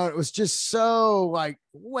 you know. It was just so like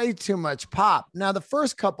way too much pop. Now, the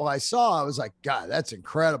first couple I saw, I was like, God, that's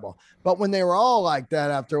incredible. But when they were all like that,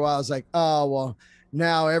 after a while, I was like, oh, well,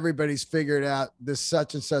 now everybody's figured out this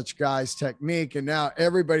such and such guy's technique. And now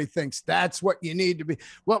everybody thinks that's what you need to be.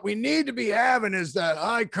 What we need to be having is that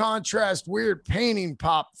high contrast, weird painting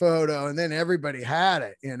pop photo. And then everybody had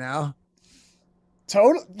it, you know?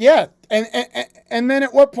 Total. Yeah. And then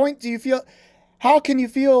at what point do you feel, how can you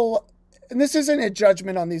feel, and this isn't a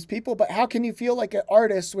judgment on these people, but how can you feel like an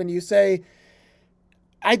artist when you say,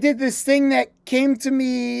 I did this thing that came to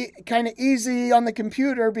me kind of easy on the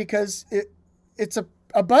computer because it's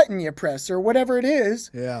a button you press or whatever it is.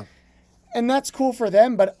 Yeah. And that's cool for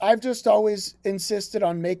them. But I've just always insisted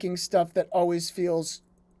on making stuff that always feels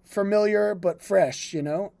familiar, but fresh, you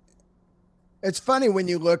know? It's funny when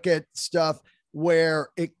you look at stuff where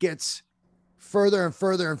it gets further and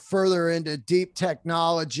further and further into deep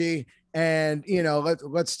technology. And, you know,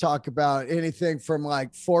 let's talk about anything from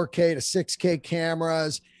like 4K to 6K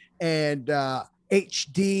cameras and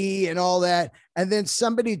HD and all that. And then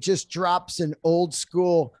somebody just drops an old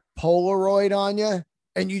school Polaroid on you,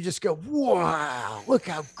 and you just go, wow, look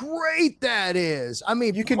how great that is. I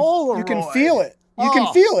mean, you can Polaroid, feel it. You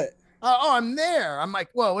can feel it. Oh, I'm there. I'm like,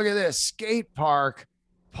 well, look at this skate park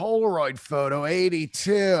Polaroid photo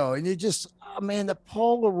 82. And you just, oh man, the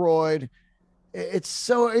Polaroid it's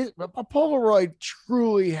so a Polaroid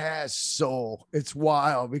truly has soul. It's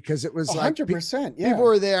wild because it was like 100%. people Yeah.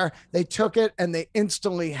 were there, they took it and they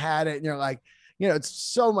instantly had it, and you're like, it's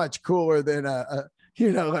so much cooler than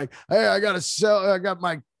like, hey, I got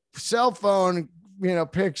my cell phone,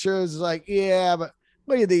 pictures. Like, yeah, but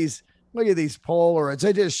look at these. Look at these Polaroids.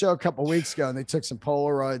 I did a show a couple weeks ago, and they took some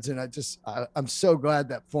Polaroids, and I'm so glad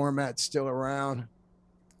that format's still around.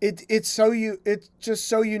 It's just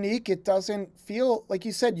so unique. It doesn't feel like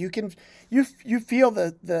you said. You feel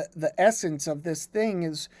the essence of this thing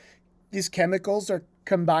is these chemicals are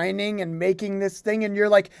combining and making this thing, and you're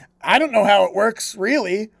like, I don't know how it works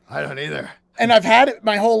really, I don't either. and I've had it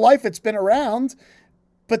my whole life. It's been around,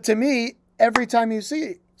 but to me, every time you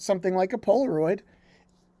see something like a Polaroid,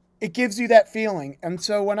 it gives you that feeling. And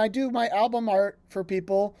so when I do my album art for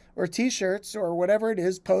people or T-shirts or whatever it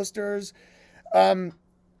is, posters, um,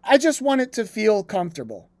 I just want it to feel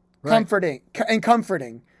comfortable, Right.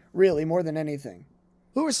 comforting, really, more than anything.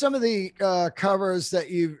 Who are some of the covers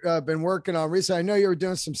that you've been working on recently? I know you were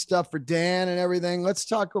doing some stuff for Dan and everything. Let's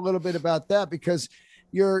talk a little bit about that because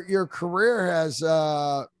your career has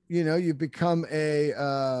you've become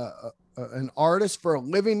an artist for a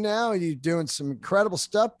living now. You're doing some incredible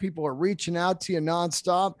stuff. People are reaching out to you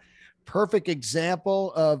nonstop. Perfect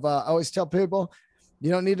example of I always tell people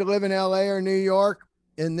you don't need to live in LA or New York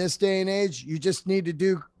in this day and age. You just need to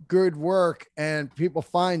do good work and people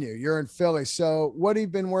find you. You're in Philly. So what have you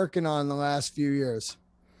been working on the last few years?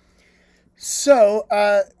 So,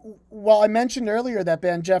 well, I mentioned earlier that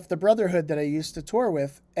band Jeff the Brotherhood that I used to tour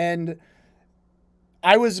with, and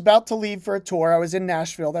I was about to leave for a tour. I was in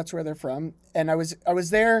Nashville, that's where they're from, and I was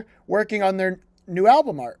there working on their new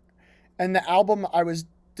album art. And the album I was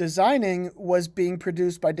designing was being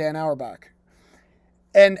produced by Dan Auerbach.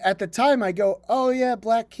 And at the time I go, "Oh yeah,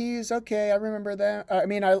 Black Keys. Okay, I remember them. I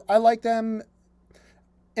mean, I like them."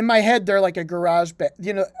 In my head, they're like a garage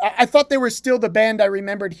band. I thought they were still the band I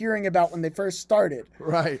remembered hearing about when they first started.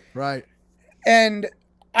 Right, right. And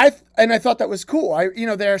I thought that was cool.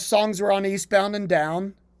 Their songs were on Eastbound and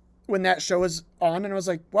Down when that show was on, and I was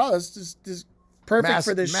like, wow, this is perfect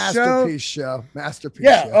for this masterpiece show. Masterpiece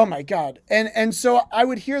yeah. show. Oh my god. And so I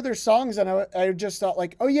would hear their songs, and I just thought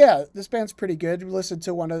like, oh yeah, this band's pretty good. Listen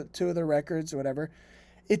to two of their records or whatever.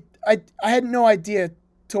 I had no idea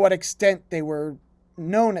to what extent they were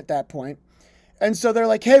known at that point. And so they're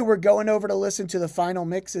like, hey, we're going over to listen to the final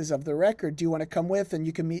mixes of the record. Do you want to come with? And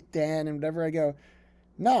you can meet Dan and whatever. I go,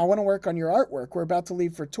 no, I want to work on your artwork. We're about to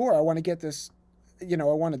leave for tour. I want to get this, I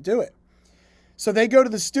want to do it. So they go to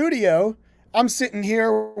the studio. I'm sitting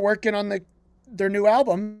here working on their new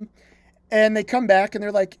album, and they come back and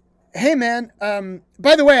they're like, hey man,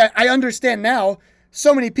 by the way, I understand now.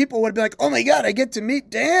 So many people would be like, oh my God, I get to meet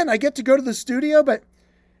Dan. I get to go to the studio, but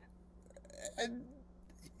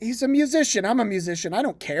he's a musician. I'm a musician. I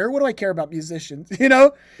don't care. What do I care about musicians?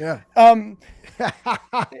 Yeah.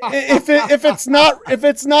 If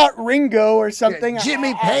it's not Ringo or something,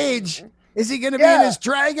 Jimmy Page. Is he going to be in his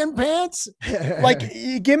dragon pants? Like,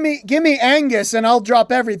 give me Angus and I'll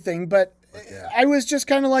drop everything. But I was just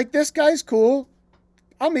kind of like, this guy's cool.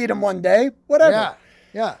 I'll meet him one day. Whatever. Yeah.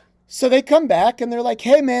 Yeah. So they come back and they're like,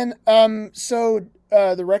 hey man, so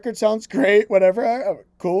the record sounds great. Whatever.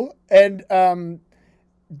 Cool. And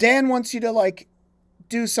Dan wants you to like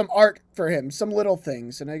do some art for him, some little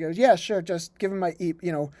things. And I go, yeah, sure. Just give him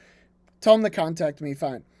tell him to contact me.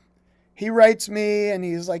 Fine. He writes me and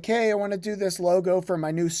he's like, hey, I want to do this logo for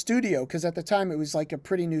my new studio. Cause at the time it was like a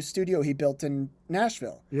pretty new studio he built in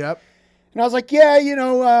Nashville. Yep. And I was like, yeah,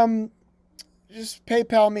 just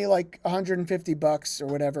PayPal me like $150 or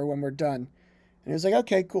whatever when we're done. And he was like,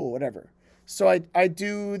 okay, cool, whatever. So I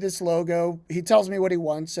do this logo. He tells me what he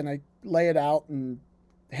wants and I lay it out and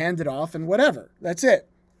hand it off and whatever. That's it.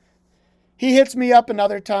 He hits me up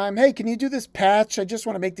another time. Hey, can you do this patch? I just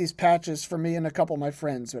want to make these patches for me and a couple of my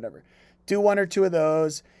friends, whatever. Do one or two of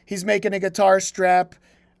those. He's making a guitar strap.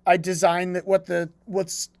 I designed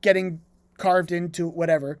what's getting carved into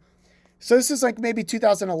whatever. So this is like maybe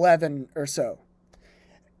 2011 or so.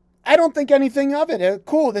 I don't think anything of it.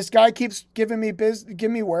 Cool. This guy keeps giving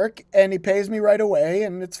me work and he pays me right away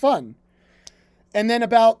and it's fun. And then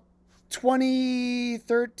about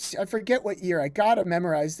 2013, I forget what year. I gotta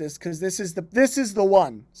memorize this because this is the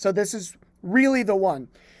one. So this is really the one.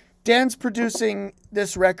 Dan's producing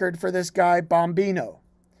this record for this guy Bombino.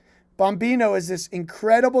 Bombino is this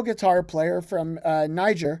incredible guitar player from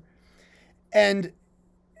Niger, and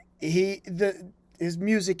his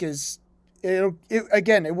music is it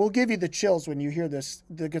will give you the chills when you hear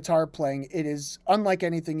the guitar playing. It is unlike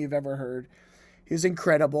anything you've ever heard. He's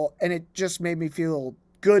incredible, and it just made me feel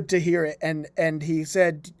good to hear it. And he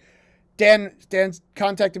said, Dan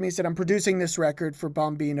contacted me, said, I'm producing this record for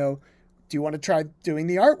Bombino. Do you want to try doing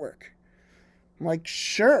the artwork? I'm like,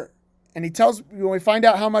 sure. And he tells me, when we find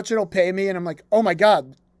out how much it'll pay me, and I'm like, oh my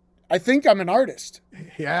God, I think I'm an artist.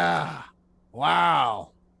 Yeah.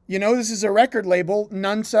 Wow. You know, this is a record label,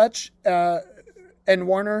 None Such, and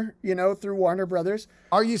Warner, you know, through Warner Brothers.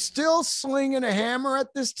 Are you still slinging a hammer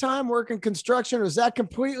at this time, working construction, or is that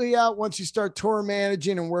completely out once you start tour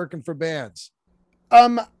managing and working for bands?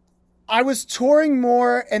 I was touring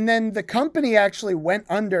more, and then the company actually went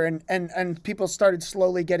under, and people started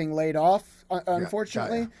slowly getting laid off,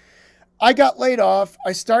 unfortunately. Yeah. I got laid off.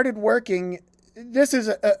 I started working. This is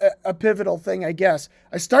a pivotal thing, I guess.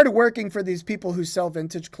 I started working for these people who sell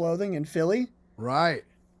vintage clothing in Philly. Right.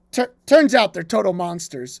 Turns out they're total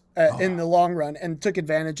monsters in the long run, and took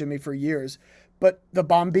advantage of me for years. But the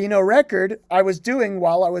Bombino record I was doing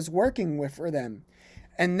while I was working for them.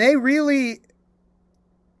 And they really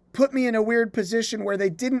put me in a weird position where they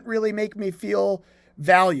didn't really make me feel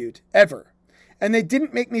valued ever. And they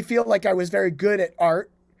didn't make me feel like I was very good at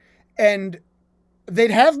art. And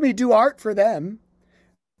they'd have me do art for them,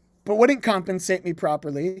 but wouldn't compensate me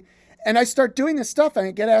properly. And I start doing this stuff, and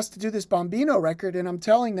I get asked to do this Bombino record, and I'm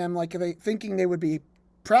telling them, like, thinking they would be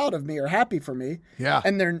proud of me or happy for me. Yeah.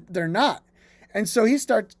 And they're not. And so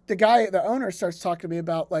the owner starts talking to me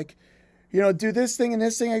about, like, you know, do this thing and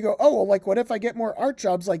this thing. I go, oh, well, like, what if I get more art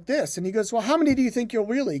jobs like this? And he goes, well, how many do you think you'll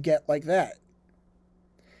really get like that?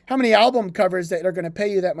 How many album covers that are going to pay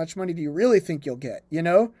you that much money do you really think you'll get, you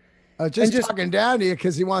know? Just talking down to you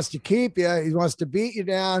because he wants to keep you. He wants to beat you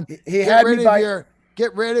down.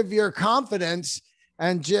 Get rid of your confidence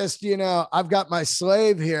and just, you know, I've got my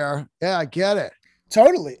slave here. Yeah, I get it.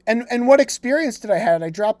 Totally. And what experience did I have? I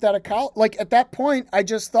dropped out of college. Like, at that point, I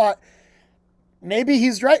just thought, maybe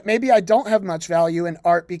he's right. Maybe I don't have much value in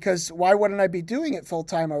art, because why wouldn't I be doing it full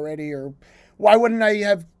time already? Or why wouldn't I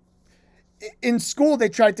have, in school, they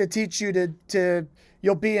tried to teach you to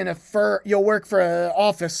you'll work for an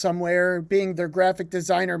office somewhere, being their graphic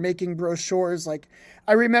designer, making brochures. Like,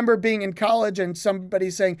 I remember being in college and somebody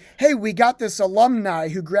saying, hey, we got this alumni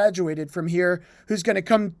who graduated from here, who's going to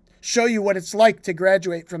come show you what it's like to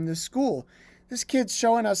graduate from this school. This kid's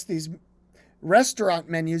showing us these restaurant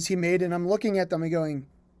menus he made, and I'm looking at them and going,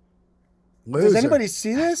 Loser. Does anybody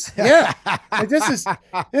see this? Yeah. Like, this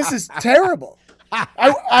is terrible.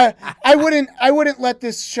 I wouldn't let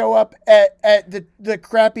this show up at the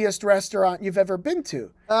crappiest restaurant you've ever been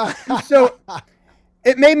to. So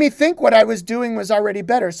it made me think what I was doing was already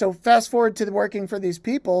better. So fast forward to working for these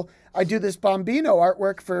people. I do this Bombino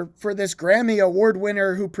artwork for this Grammy Award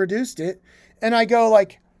winner who produced it. And I go,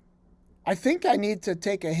 like, I think I need to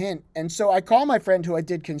take a hint. And so I call my friend who I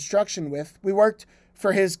did construction with. We worked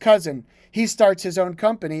for his cousin. He starts his own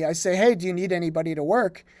company. I say, hey, do you need anybody to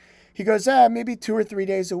work? He goes, maybe 2 or 3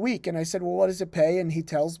 days a week. And I said, well, what does it pay? And he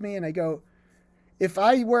tells me, and I go, if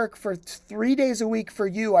I work for 3 days a week for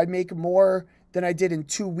you, I make more than I did in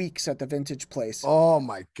 2 weeks at the vintage place. Oh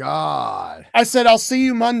my God. I said, I'll see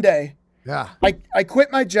you Monday. Yeah. I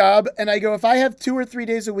quit my job, and I go, if I have 2 or 3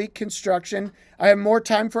 days a week construction, I have more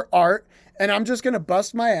time for art, and I'm just going to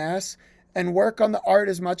bust my ass and work on the art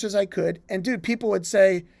as much as I could. And dude, people would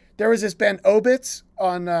say, there was this band Obits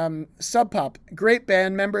on Sub Pop, great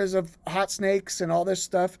band, members of Hot Snakes and all this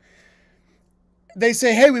stuff. They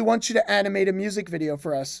say, hey, we want you to animate a music video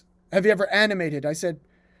for us. Have you ever animated? I said,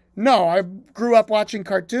 no, I grew up watching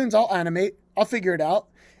cartoons. I'll animate. I'll figure it out.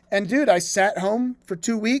 And dude, I sat home for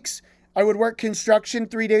 2 weeks. I would work construction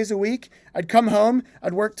 3 days a week. I'd come home.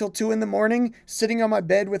 I'd work till 2 a.m, sitting on my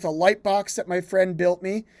bed with a light box that my friend built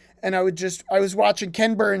me. And I was watching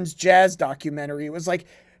Ken Burns' jazz documentary. It was like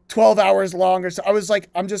 12 hours long or so. I was like,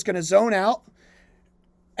 I'm just going to zone out.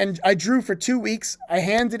 And I drew for 2 weeks. I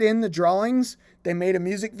handed in the drawings. They made a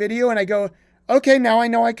music video, and I go, okay, now I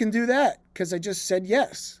know I can do that because I just said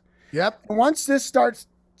yes. Yep. And once this starts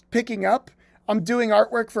picking up, I'm doing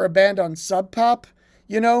artwork for a band on Sub Pop.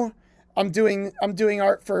 You know, I'm doing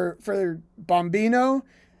art for Bombino.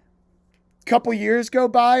 Couple years go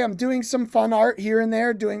by. I'm doing some fun art here and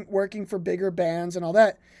there, working for bigger bands and all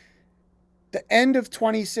that. The end of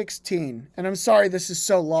 2016, and I'm sorry this is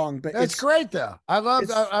so long, but it's great though. I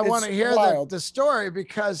want to hear the story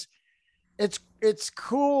because it's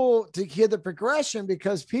cool to hear the progression,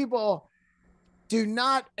 because people do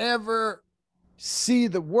not ever see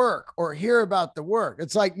the work or hear about the work.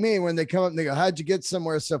 It's like me when they come up and they go, how'd you get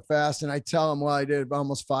somewhere so fast? And I tell them, well, I did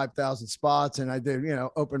almost 5,000 spots, and I did,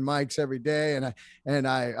 open mics every day. And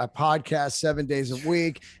I podcast 7 days a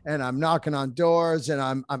week, and I'm knocking on doors, and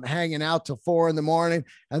I'm hanging out till 4 a.m.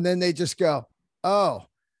 And then they just go, oh,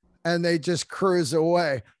 and they just cruise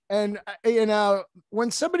away. And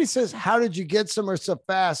when somebody says, "How did you get somewhere so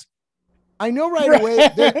fast?" I know right away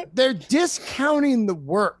they're discounting the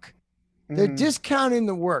work. They're discounting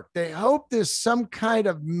the work. They hope there's some kind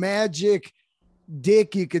of magic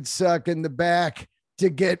dick you could suck in the back to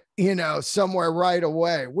get, somewhere right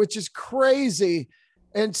away, which is crazy.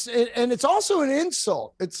 And it's also an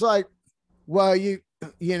insult. It's like, well, what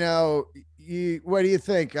do you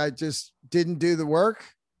think? I just didn't do the work.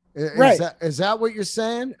 Right. Is that what you're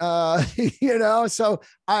saying? So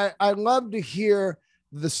I love to hear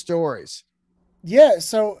the stories. Yeah,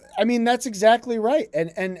 so I mean that's exactly right.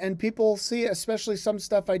 And people see, especially some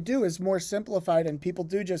stuff I do is more simplified, and people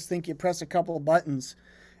do just think you press a couple of buttons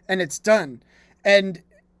and it's done. And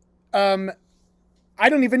I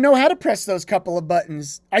don't even know how to press those couple of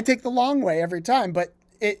buttons. I take the long way every time, but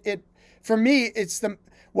it for me it's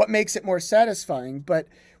what makes it more satisfying. But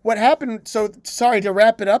what happened, so sorry to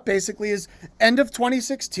wrap it up, basically is end of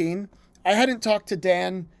 2016. I hadn't talked to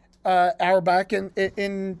Dan Auerbach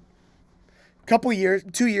in couple years,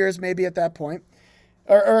 2 years maybe at that point,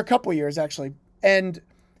 or a couple years actually. And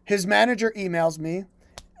his manager emails me,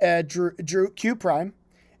 Drew Q Prime,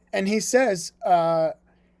 and he says, "Can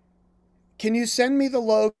you send me the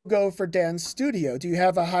logo for Dan's studio? Do you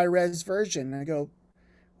have a high res version?" And I go,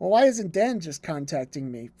 "Well, why isn't Dan just contacting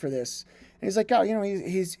me for this?" And he's like, "Oh,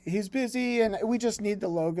 he's busy, and we just need the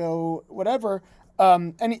logo, whatever."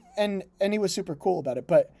 And he was super cool about it,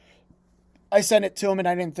 but I sent it to him and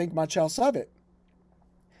I didn't think much else of it.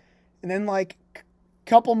 And then like a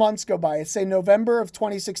couple months go by. Say November of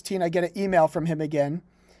 2016, I get an email from him again.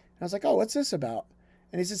 And I was like, "Oh, what's this about?"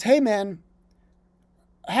 And he says, "Hey man,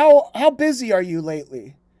 how busy are you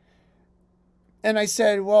lately?" And I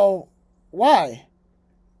said, "Well, why?"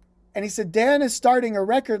 And he said, "Dan is starting a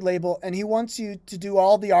record label and he wants you to do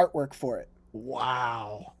all the artwork for it."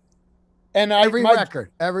 Wow. And every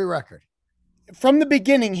record. From the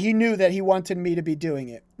beginning, he knew that he wanted me to be doing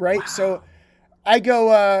it, right? Wow. So I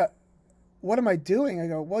go, "What am I doing?" I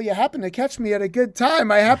go, "Well, you happen to catch me at a good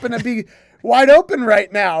time. I happen to be wide open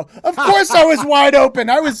right now." Of course I was wide open.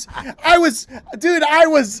 I was,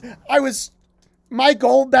 my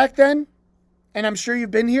goal back then, and I'm sure you've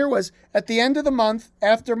been here, was at the end of the month,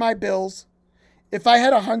 after my bills, if I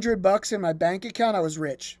had $100 in my bank account, I was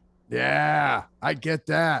rich. Yeah, I get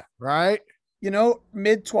that, right?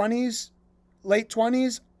 Mid-20s, late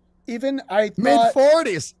 20s, even I thought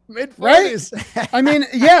mid-40s, right? I mean,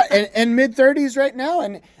 yeah, and mid-30s right now,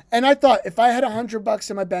 and I thought if I had $100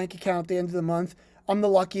 in my bank account at the end of the month, I'm the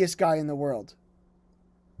luckiest guy in the world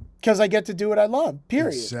because I get to do what I love.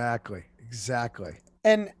 Period. Exactly.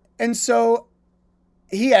 And so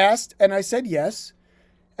he asked, and I said yes,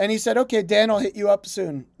 and he said, "Okay, Dan, I'll hit you up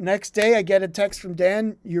soon." Next day, I get a text from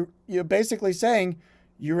Dan. You're basically saying,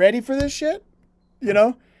 "You ready for this shit?"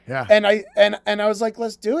 Yeah. And I was like,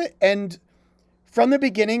 "Let's do it." And from the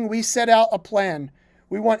beginning, we set out a plan.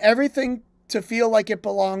 We want everything to feel like it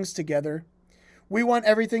belongs together. We want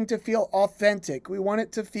everything to feel authentic. We want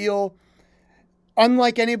it to feel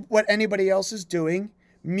unlike what anybody else is doing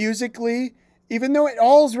musically. Even though it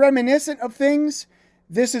all is reminiscent of things,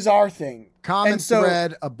 this is our thing. Common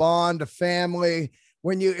thread, a bond, a family.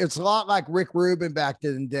 It's a lot like Rick Rubin back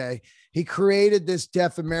in the day. He created this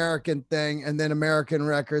Deaf American thing and then American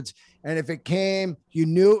Records. And if it came, you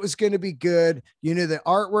knew it was going to be good. You knew the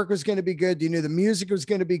artwork was going to be good. You knew the music was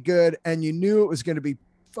going to be good. And you knew it was going to be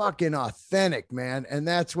fucking authentic, man. And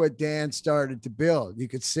that's what Dan started to build. You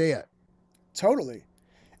could see it. Totally.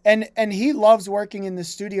 And he loves working in the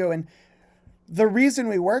studio. And the reason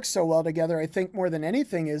we work so well together, I think more than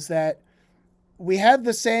anything, is that we have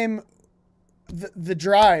the same, the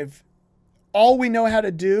drive. All we know how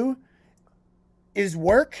to do is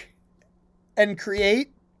work and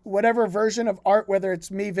create whatever version of art, whether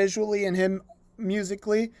it's me visually and him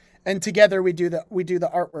musically, and together we do the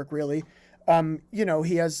artwork really.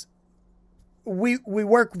 We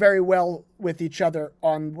work very well with each other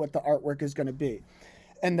on what the artwork is going to be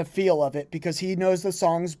and the feel of it, because he knows the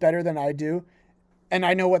songs better than I do. And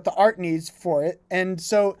I know what the art needs for it. And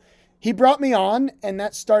so he brought me on, and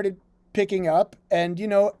that started picking up. And,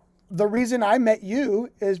 the reason I met you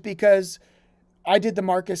is because I did the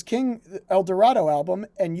Marcus King El Dorado album,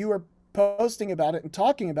 and you were posting about it and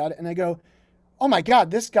talking about it. And I go, "Oh my God,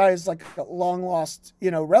 this guy is like a long lost,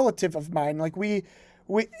 relative of mine." Like we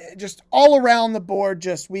just all around the board,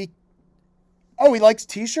 he likes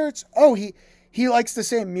t-shirts. Oh, he likes the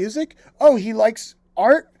same music. Oh, he likes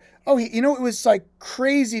art. Oh, it was like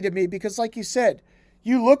crazy to me because, like you said,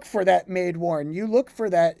 you look for that Maid Warren, you look for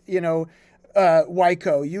that,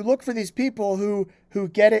 Wyco, you look for these people who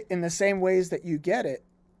get it in the same ways that you get it.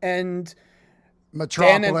 and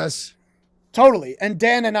Metropolis. totally. And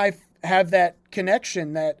Dan and I have that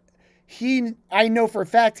connection that I know for a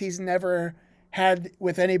fact he's never had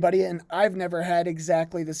with anybody, and I've never had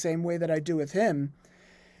exactly the same way that I do with him.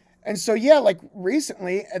 And so, yeah, like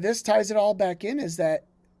recently, this ties it all back in, is that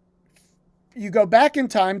you go back in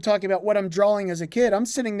time talking about what I'm drawing as a kid. I'm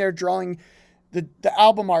sitting there drawing the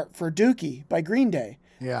album art for Dookie by Green Day.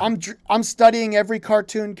 Yeah. I'm studying every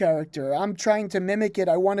cartoon character. I'm trying to mimic it.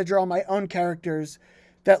 I want to draw my own characters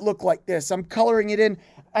that look like this. I'm coloring it in.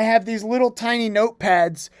 I have these little tiny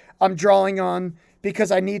notepads I'm drawing on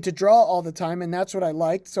because I need to draw all the time, and that's what I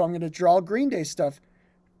liked. So I'm going to draw Green Day stuff.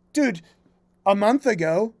 Dude, a month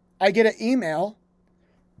ago, I get an email.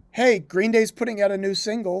 Hey, Green Day's putting out a new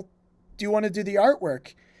single. Do you want to do the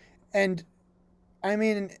artwork? And I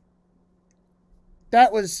mean,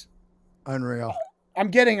 that was unreal.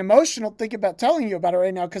 I'm getting emotional thinking about telling you about it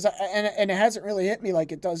right now because and it hasn't really hit me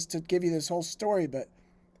like it does to give you this whole story, but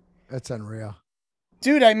that's unreal.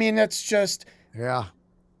 Dude, I mean, that's just, yeah.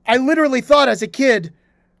 I literally thought as a kid,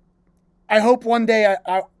 I hope one day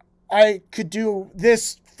I could do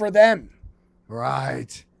this for them.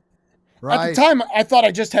 Right. At the time, I thought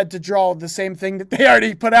I just had to draw the same thing that they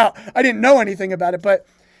already put out. I didn't know anything about it, but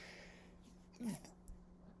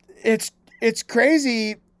it's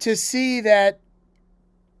crazy to see that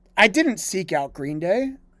I didn't seek out Green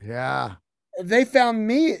Day. Yeah. They found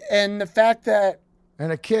me, and the fact that...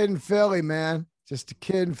 And a kid in Philly, man. Just a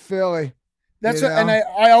kid in Philly. That's what, and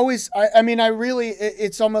I mean, I really,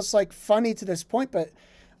 it's almost like funny to this point, but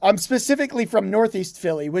I'm specifically from Northeast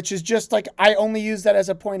Philly, which is just like, I only use that as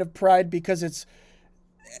a point of pride because it's,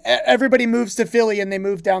 everybody moves to Philly and they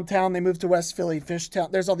move downtown, they move to West Philly,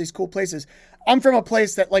 Fishtown. There's all these cool places. I'm from a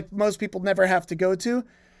place that like most people never have to go to.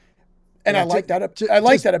 And yeah, I like that. I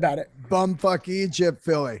like that about it. Bumfuck Egypt,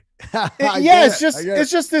 Philly.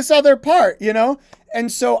 It's just this other part, you know? And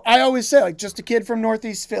so I always say, like, just a kid from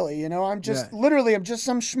Northeast Philly, you know? I'm just I'm just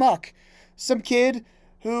some schmuck, some kid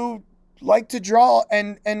who liked to draw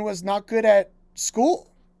and was not good at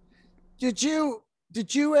school. Did you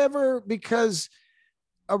ever, because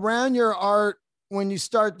around your art, when you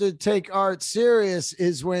start to take art serious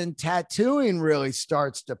is when tattooing really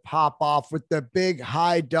starts to pop off with the big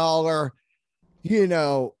high dollar, you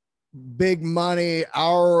know, big money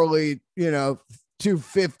hourly, you know,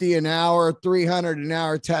 $250 an hour, $300 an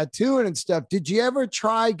hour tattooing and stuff. Did you ever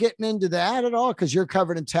try getting into that at all? Because you're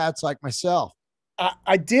covered in tats like myself.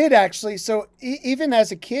 I did actually. So even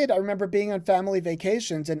as a kid, I remember being on family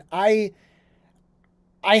vacations, and I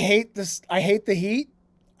hate this. I hate the heat.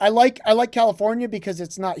 I like California because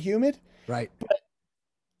it's not humid. Right. But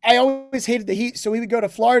I always hated the heat. So we would go to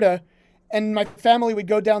Florida and my family would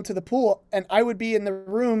go down to the pool and I would be in the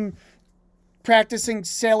room practicing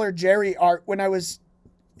Sailor Jerry art when I was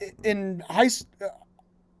in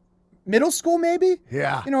middle school, maybe.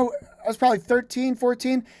 Yeah. You know, I was probably 13,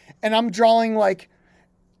 14 and I'm drawing like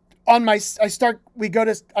I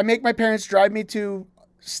make my parents drive me to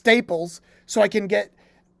Staples so I can get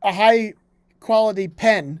a high quality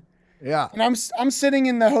pen. Yeah. And I'm sitting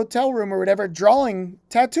in the hotel room or whatever, drawing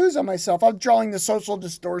tattoos on myself. I'm drawing the Social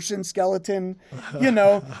Distortion skeleton, you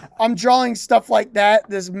know, I'm drawing stuff like that.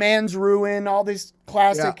 This Man's Ruin, all these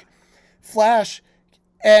classic Flash.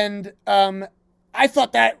 And I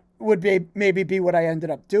thought that would maybe be what I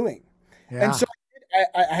ended up doing. Yeah. And so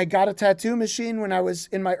I got a tattoo machine when I was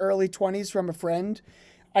in my early 20s from a friend.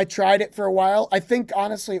 I tried it for a while. I think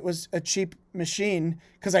honestly it was a cheap machine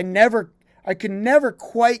because I could never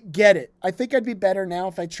quite get it. I think I'd be better now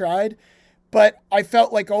if I tried, but I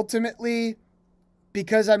felt like ultimately,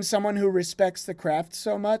 because I'm someone who respects the craft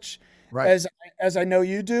so much, right, as I know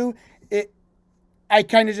you do, I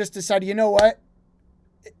kind of just decided, you know what?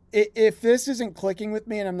 If this isn't clicking with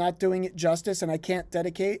me and I'm not doing it justice and I can't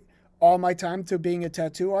dedicate all my time to being a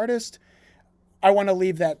tattoo artist, I want to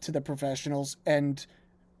leave that to the professionals. And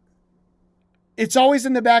it's always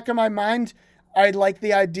in the back of my mind. I like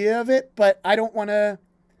the idea of it, but I don't want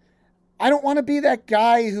to be that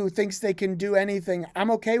guy who thinks they can do anything. I'm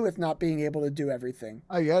okay with not being able to do everying.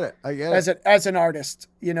 I get it. As an artist,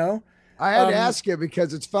 you know? I had to ask you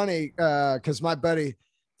because it's funny, because my buddy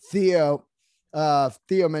Theo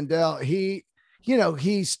Mendel, he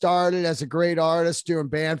started as a great artist doing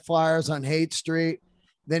band flyers on Haight Street.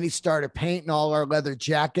 Then he started painting all our leather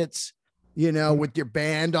jackets, you know, with your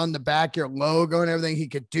band on the back, your logo and everything. He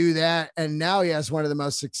could do that. And now he has one of the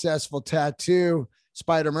most successful tattoo,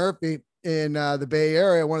 Spider Murphy, in the Bay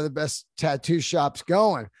Area, one of the best tattoo shops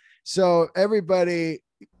going. So everybody,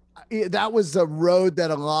 that was the road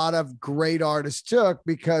that a lot of great artists took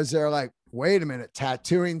because they're like, wait a minute,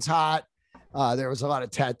 tattooing's hot. There was a lot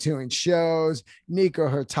of tattooing shows. Nico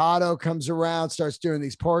Hurtado comes around, starts doing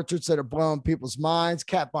these portraits that are blowing people's minds.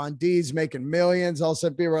 Kat Von D's making millions. All of a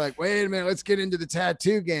sudden, people are like, wait a minute, let's get into the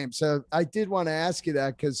tattoo game. So I did want to ask you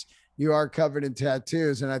that because you are covered in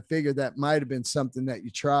tattoos, and I figured that might have been something that you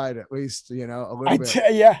tried at least, a little bit.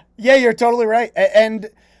 Yeah, you're totally right. And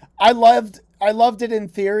I loved it in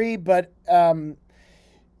theory, but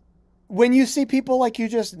when you see people like you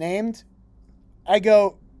just named, I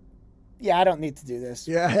go, yeah, I don't need to do this.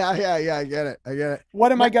 Yeah. I get it.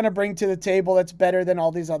 What am I going to bring to the table that's better than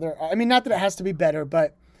all these other? I mean, not that it has to be better,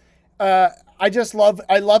 but I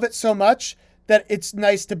love it so much that it's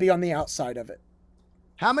nice to be on the outside of it.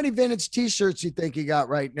 How many vintage t-shirts you think you got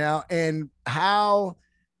right now? And how,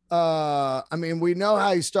 I mean, we know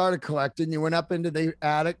how you started collecting. You went up into the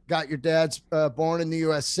attic, got your dad's Born in the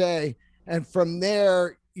USA. And from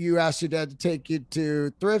there, you asked your dad to take you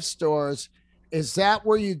to thrift stores. Is that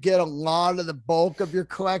where you get a lot of the bulk of your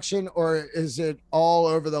collection, or is it all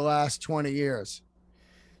over the last 20 years?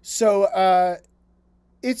 So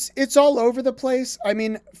it's all over the place. I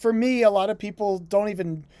mean, for me, a lot of people don't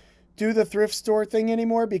even do the thrift store thing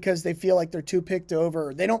anymore because they feel like they're too picked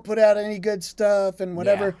over. They don't put out any good stuff and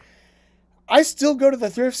whatever. Yeah. I still go to the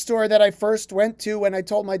thrift store that I first went to when I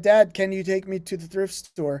told my dad, can you take me to the thrift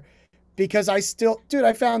store? Because I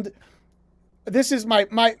found, this is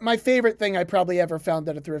my favorite thing I probably ever found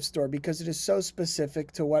at a thrift store because it is so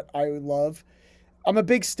specific to what I love. I'm a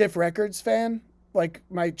big Stiff Records fan. Like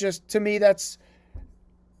to me, that's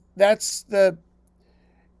the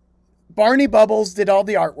Barney Bubbles did all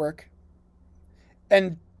the artwork.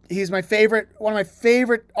 And he's one of my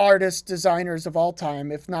favorite artists, designers of all time,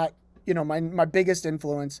 if not, my biggest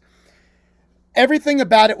influence. Everything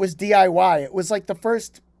about it was DIY. It was like the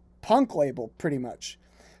first punk label, pretty much.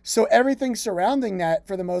 So everything surrounding that,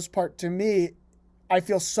 for the most part, to me, I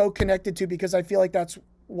feel so connected to because I feel like that's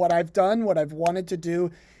what I've done, what I've wanted to do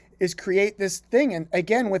is create this thing. And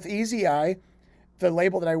again, with Easy Eye, the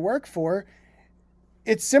label that I work for,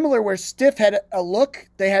 it's similar where Stiff had a look.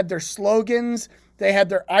 They had their slogans. They had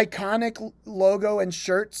their iconic logo and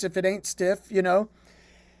shirts, if it ain't Stiff, And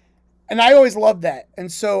I always loved that.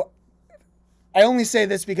 And so I only say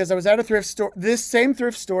this because I was at a thrift store, this same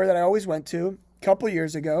thrift store that I always went to a couple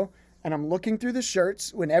years ago, and I'm looking through the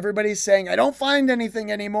shirts when everybody's saying, I don't find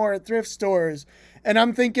anything anymore at thrift stores. And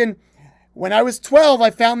I'm thinking, when I was 12,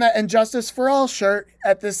 I found that Injustice for All shirt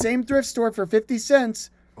at the same thrift store for 50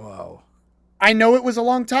 cents. Wow. I know it was a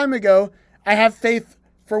long time ago. I have faith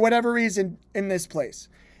for whatever reason in this place.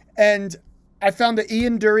 And I found the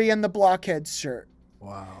Ian Dury and the Blockheads shirt.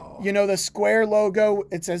 Wow. The square logo,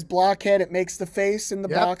 it says Blockhead. It makes the face in the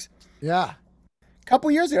box. Yeah. A couple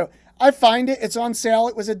years ago, I find it. It's on sale.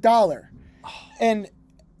 It was $1. Oh.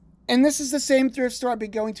 And this is the same thrift store I've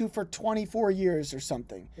been going to for 24 years or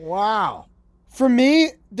something. Wow. For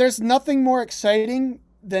me, there's nothing more exciting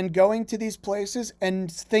than going to these places and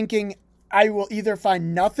thinking I will either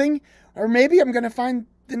find nothing or maybe I'm going to find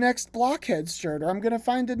the next Blockheads shirt or I'm going to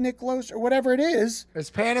find a Nick Lowe or whatever it is. It's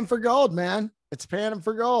panning for gold, man. It's panning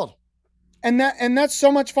for gold. And that's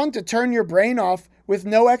so much fun to turn your brain off with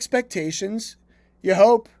no expectations. You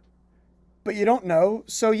hope, but you don't know.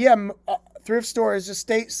 So yeah, thrift stores,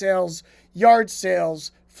 estate sales, yard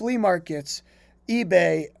sales, flea markets,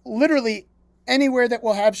 eBay, literally anywhere that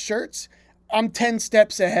will have shirts. I'm 10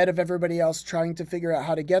 steps ahead of everybody else trying to figure out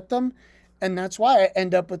how to get them. And that's why I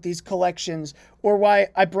end up with these collections, or why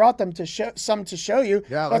I brought them to show you.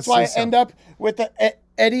 Yeah, that's why I end up with the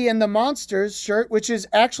Eddie and the Monsters shirt, which is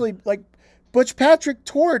actually like Butch Patrick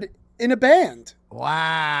toured in a band.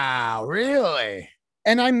 Wow, really?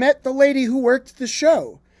 And I met the lady who worked the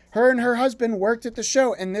show. Her and her husband worked at the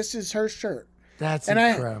show, and this is her shirt. That's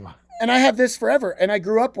incredible. And I have this forever. And I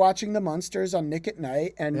grew up watching the Munsters on Nick at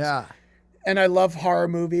Night, and yeah. And I love horror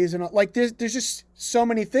movies, and like there's just so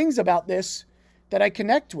many things about this that I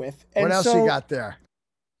connect with. And what else you got there?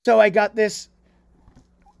 So I got this.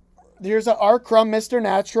 Here's a R. Crumb Mr.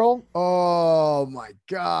 Natural. Oh my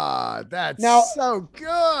God, that's so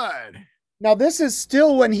good. Now this is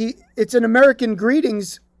still when it's an American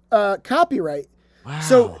Greetings copyright. Wow.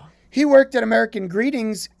 So he worked at American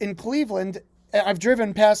Greetings in Cleveland. I've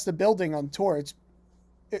driven past the building on tour.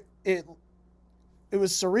 It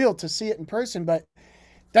was surreal to see it in person, but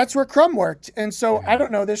that's where Crumb worked. And so I don't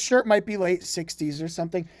know, this shirt might be late 60s or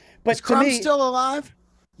something. But is Crumb still alive?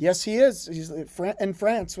 Yes, he is. He's in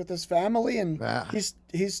France with his family, and he's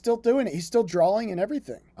still doing it. He's still drawing and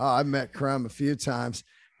everything. Oh, I've met Crumb a few times.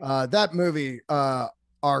 That movie,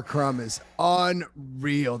 R. Crumb, is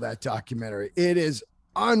unreal, that documentary. It is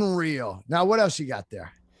unreal. Now, what else you got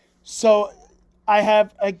there? So I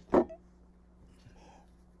have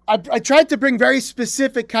I tried to bring very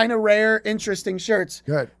specific, kind of rare, interesting shirts.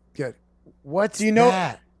 Good, good. What's Do you know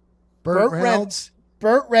that? Burt Reynolds?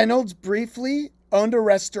 Burt Reynolds briefly owned a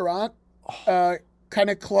restaurant, kind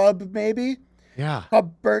of club maybe, Yeah.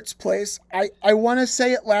 called Burt's Place. I want to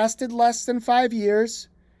say it lasted less than 5 years.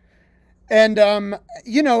 And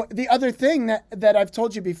you know, the other thing that I've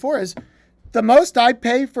told you before is the most I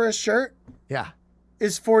pay for a shirt Yeah.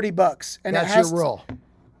 is $40, and That's it has your rule.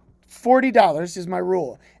 $40 is my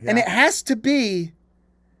rule, and Yeah. it has to be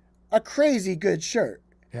a crazy good shirt.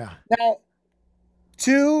 Yeah. Now,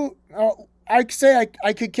 I'd say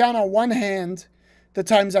I could count on one hand the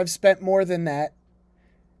times I've spent more than that.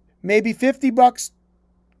 Maybe $50,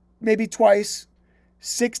 maybe twice.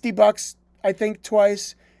 $60, I think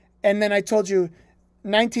twice. And then I told you,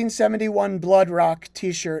 1971 Blood Rock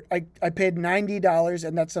T-shirt. I paid $90,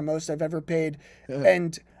 and that's the most I've ever paid.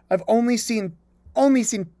 And I've only seen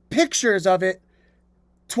pictures of it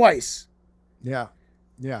twice. Yeah.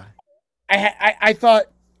 Yeah. I thought,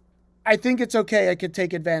 I think it's okay. I could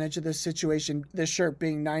take advantage of this situation. This shirt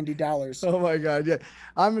being $90. Oh my God. Yeah.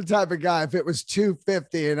 I'm the type of guy, if it was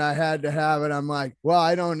 $250 and I had to have it, I'm like, well,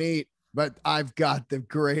 I don't eat, but I've got the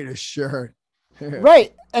greatest shirt.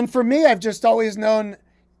 Right. And for me, I've just always known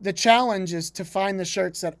the challenge is to find the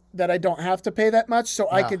shirts that I don't have to pay that much. So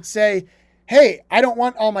I could say, hey, I don't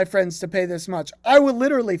want all my friends to pay this much. I will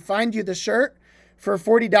literally find you the shirt for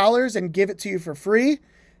 $40 and give it to you for free,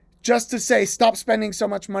 just to say, stop spending so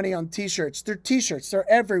much money on t-shirts. They're t-shirts. They're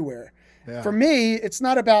everywhere. Yeah. For me, it's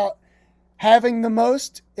not about having the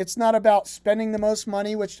most. It's not about spending the most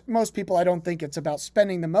money, which most people, I don't think it's about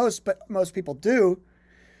spending the most, but most people do.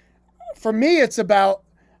 For me, it's about,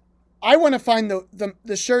 I want to find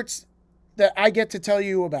the shirts that I get to tell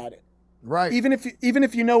you about it. Right. Even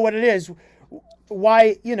if you know what it is,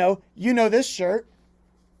 why, you know this shirt.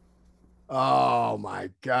 Oh my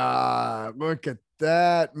God. Look at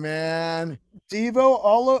that, man. Devo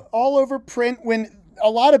all over print, when a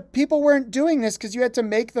lot of people weren't doing this because you had to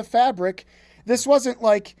make the fabric. This wasn't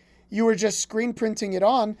like you were just screen printing it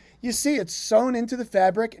on. You see it's sewn into the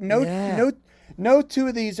fabric. No two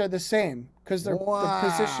of these are the same because they're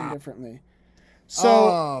positioned differently. So,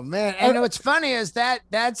 oh man, and what's funny is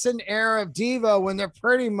that's an era of Devo when they're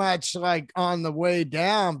pretty much like on the way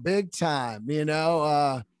down big time,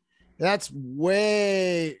 that's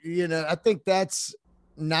way, I think that's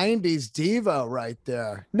 90s Devo right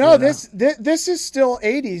there. No, this is still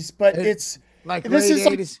 80s, but it's like this late is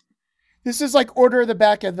 80s. This is like order the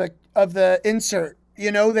back of the insert.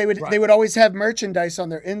 They would always have merchandise on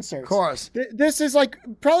their inserts. Of course. This is like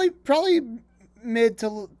probably mid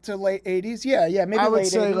to late 80s. Yeah, maybe I would late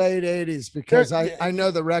say 80s. late 80s because I know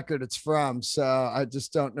the record it's from, so I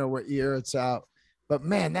just don't know what year it's out. But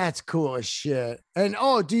man, that's cool as shit. And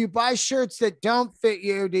do you buy shirts that don't fit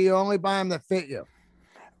you? Or do you only buy them that fit you?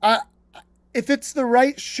 If it's the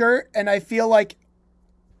right shirt and I feel like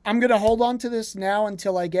I'm going to hold on to this now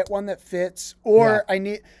until I get one that fits, or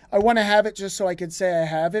I want to have it just so I could say I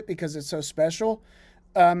have it because it's so special.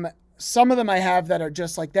 Some of them I have that are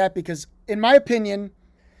just like that because, in my opinion,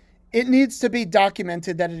 it needs to be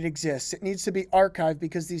documented that it exists. It needs to be archived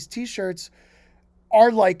because these t-shirts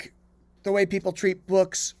are like the way people treat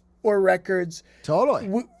books or records. Totally.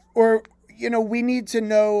 We need to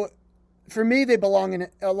know. For me,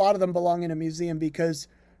 a lot of them belong in a museum because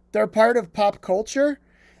they're part of pop culture.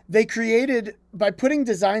 They created, by putting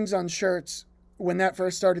designs on shirts when that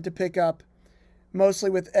first started to pick up, mostly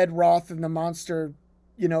with Ed Roth and the Monster,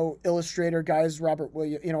 illustrator guys, Robert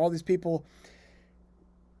Williams, all these people.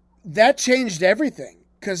 That changed everything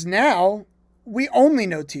because now we only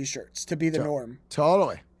know t-shirts to be the norm.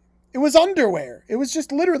 Totally. It was underwear. It was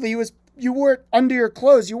just literally, you wore it under your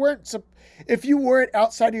clothes. If you wore it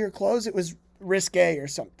outside of your clothes, it was risque or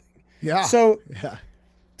something. Yeah. So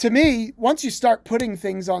to me, once you start putting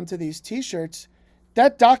things onto these t-shirts,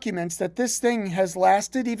 that documents that this thing has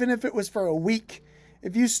lasted, even if it was for a week.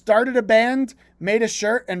 If you started a band, made a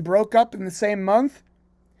shirt, and broke up in the same month,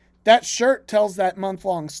 that shirt tells that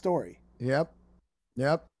month-long story. Yep.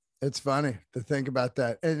 It's funny to think about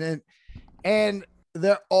that. And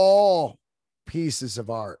they're all pieces of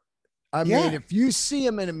art. I mean, if you see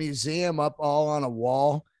them in a museum up all on a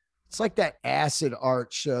wall, it's like that acid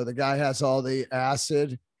art show. The guy has all the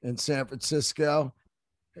acid in San Francisco,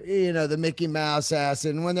 the Mickey Mouse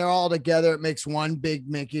acid. And when they're all together, it makes one big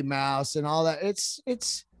Mickey Mouse and all that.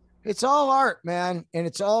 It's all art, man. And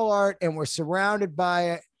it's all art. And we're surrounded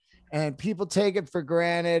by it. And people take it for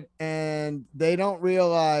granted. And they don't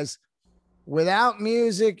realize without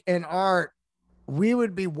music and art, we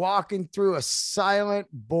would be walking through a silent,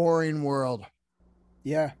 boring world.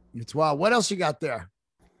 Yeah. It's wild. What else you got there?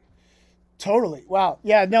 Totally. Wow.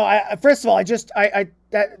 Yeah. No. I first of all, I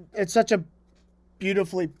that it's such a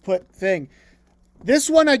beautifully put thing. This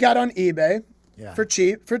one I got on eBay Yeah. for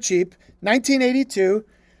cheap. 1982.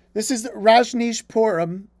 This is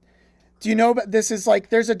Rajneeshpuram. Do you know about this? Is like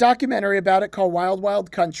there's a documentary about it called Wild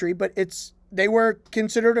Wild Country, but they were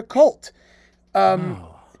considered a cult.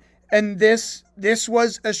 Oh. And this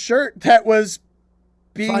was a shirt that was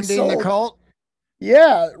being Funding sold. the cult.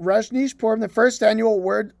 Yeah, Rajneeshpuram, the first annual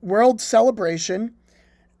world celebration,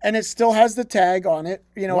 and it still has the tag on it.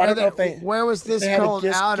 You know, I don't know if Where was this they had a cult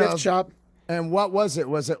gift out of? shop. And what was it?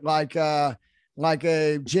 Was it like a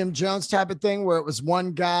Jim Jones type of thing where it was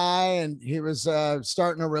one guy and he was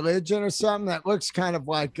starting a religion or something? That looks kind of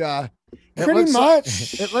like Pretty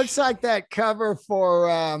much. It looks like that cover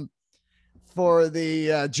for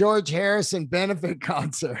the George Harrison benefit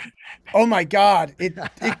concert. Oh my God!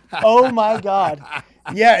 Oh my God!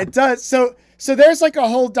 Yeah, it does. So there's like a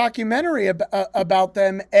whole documentary about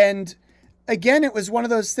them, and again, it was one of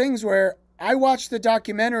those things where I watched the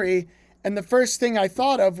documentary, and the first thing I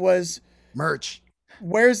thought of was Merch.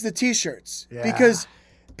 where's the T-shirts? Yeah. Because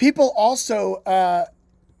people also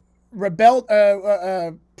rebelled,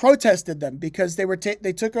 protested them because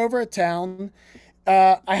they took over a town.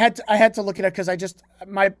 I had to look it up because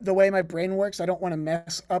the way my brain works, I don't want to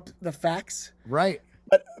mess up the facts. Right.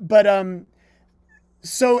 But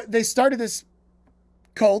so they started this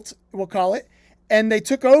cult, we'll call it, and they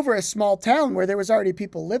took over a small town where there was already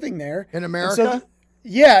people living there In America?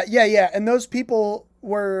 Yeah. And those people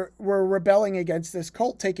were rebelling against this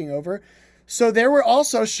cult taking over. So there were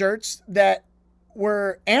also shirts that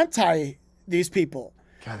were anti these people.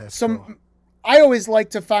 God, that's So cool. I always like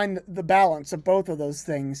to find the balance of both of those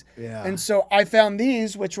things. Yeah. And so I found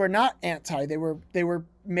these, which were not anti. They were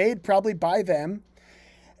made probably by them.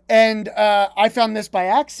 And I found this by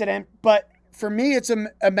accident. But for me, it's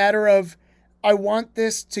a matter of I want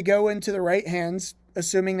this to go into the right hands,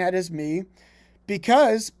 assuming that is me,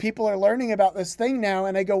 because people are learning about this thing now.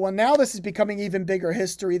 And I go, well, now this is becoming even bigger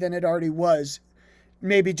history than it already was.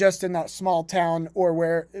 Maybe just in that small town or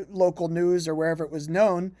where local news or wherever it was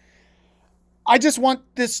known. I just want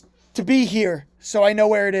this to be here so I know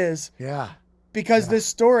where it is. Yeah. Because this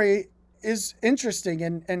story is interesting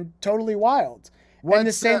and totally wild.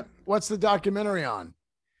 What's the documentary on?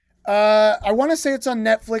 I want to say it's on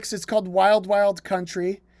Netflix. It's called Wild Wild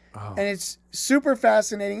Country. Oh. And it's super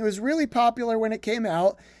fascinating. It was really popular when it came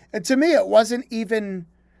out. And to me, it wasn't even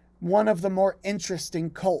one of the more interesting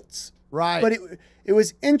cults. Right. But it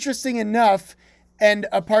was interesting enough and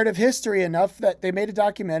a part of history enough that they made a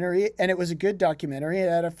documentary, and it was a good documentary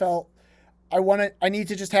that I felt I need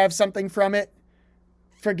to just have something from it,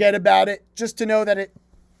 forget about it, just to know that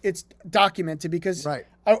it's documented because Right.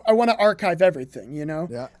 I want to archive everything, you know?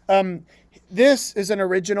 Yeah. This is an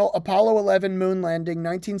original Apollo 11 moon landing,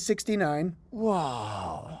 1969.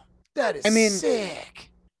 Wow. That is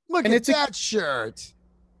sick. Look and at it's a- that shirt.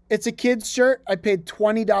 It's a kid's shirt. I paid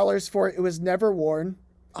 $20 for it. It was never worn.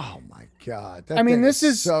 Oh my God. I mean, thing this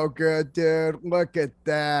is- so good, dude. Look at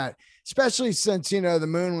that. Especially since, the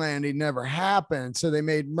moon landing never happened. So they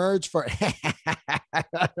made merch for it.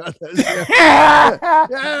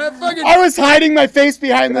 Yeah, fucking, I was hiding my face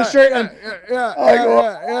behind the shirt. And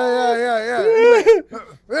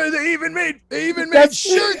They even made That's-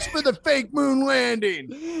 shirts for the fake moon landing.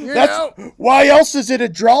 You That's know? why else is it a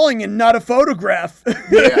drawing and not a photograph?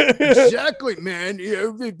 Yeah, exactly, man.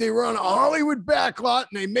 They were on a Hollywood backlot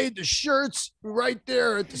and they made the shirts right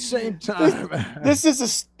there at the same time. This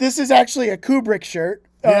is actually a Kubrick shirt.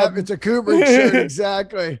 Yeah, it's a Kubrick shirt,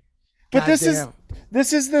 exactly. But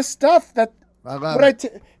this is the stuff that I love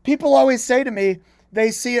it. People always say to me,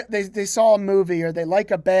 they see it, they saw a movie or they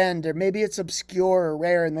like a band or maybe it's obscure or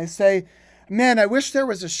rare and they say, man, I wish there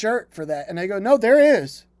was a shirt for that. And I go, no, there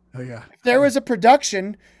is. Oh yeah, If there was a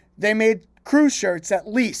production, they made cruise shirts at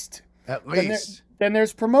least. at least. Then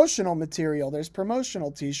there's promotional material. There's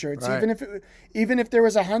promotional T-shirts. Right. Even if there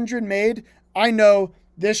was 100 made, I know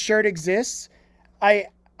this shirt exists.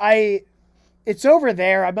 It's over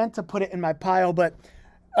there. I meant to put it in my pile, but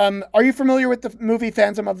are you familiar with the movie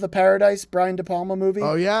Phantom of the Paradise, Brian De Palma movie?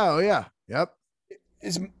 Oh yeah, yep.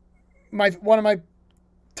 Is one of my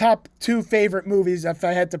top 2 favorite movies if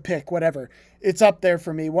I had to pick, whatever. It's up there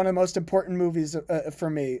for me. One of the most important movies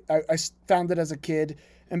for me. I found it as a kid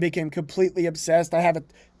and became completely obsessed. I have a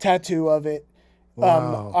tattoo of it.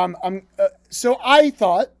 Wow. So I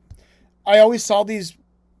thought, I always saw these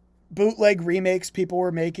bootleg remakes people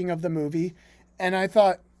were making of the movie, and I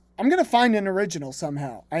thought, I'm going to find an original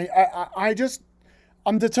somehow.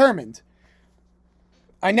 I'm determined.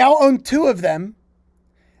 I now own 2 of them.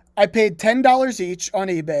 I paid $10 each on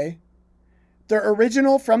eBay. The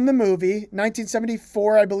original from the movie,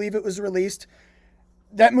 1974, I believe it was released.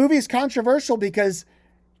 That movie is controversial because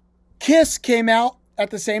Kiss came out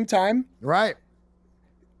at the same time. Right.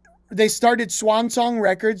 They started Swan Song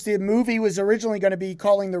Records. The movie was originally going to be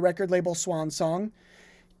calling the record label Swan Song.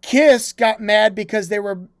 Kiss got mad because they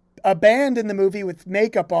were a band in the movie with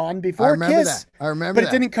makeup on before Kiss. I remember that.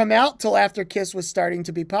 But it didn't come out till after Kiss was starting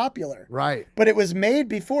to be popular. Right. But it was made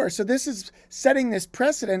before. So this is setting this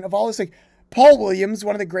precedent of all this. Like Paul Williams,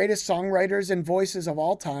 one of the greatest songwriters and voices of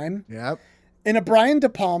all time. Yep. In a Brian De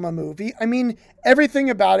Palma movie. I mean, everything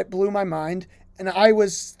about it blew my mind. And I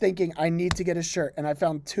was thinking, I need to get a shirt. And I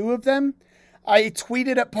found 2 of them. I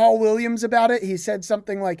tweeted at Paul Williams about it. He said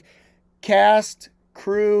something like, cast,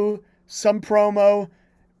 crew, some promo,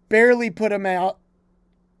 barely put them out.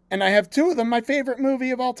 And I have 2 of them, my favorite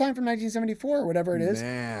movie of all time from 1974 or whatever it is.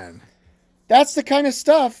 Man. That's the kind of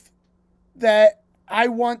stuff that I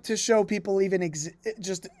want to show people even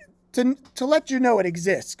just to let you know it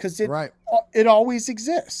exists. Because it always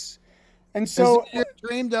exists. And so... Is it your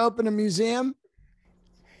dream to open a museum?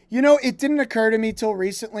 You know, it didn't occur to me till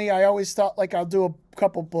recently. I always thought like I'll do a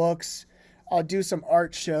couple books, I'll do some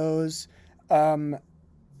art shows, and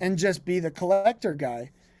just be the collector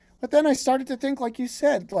guy. But then I started to think, like you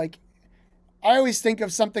said, like I always think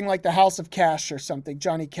of something like the House of Cash or something.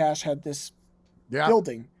 Johnny Cash had this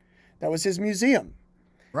building that was his museum.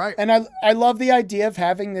 Right. And I love the idea of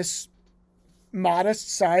having this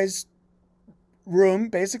modest sized room,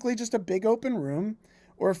 basically just a big open room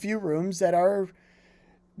or a few rooms that are...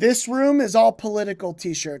 This room is all political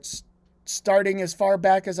t-shirts, starting as far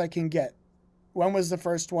back as I can get. When was the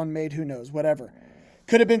first one made? Who knows? Whatever.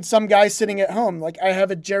 Could have been some guy sitting at home. Like I have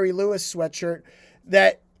a Jerry Lewis sweatshirt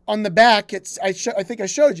that on the back, I think I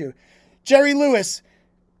showed you. Jerry Lewis,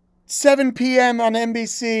 7 p.m. on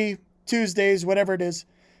NBC, Tuesdays, whatever it is.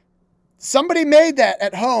 Somebody made that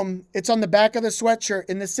at home. It's on the back of the sweatshirt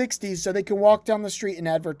in the 60s so they can walk down the street and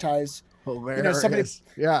advertise. Hilarious. You know, somebody...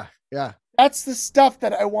 Yeah. That's the stuff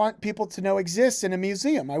that I want people to know exists in a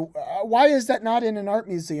museum. Why is that not in an art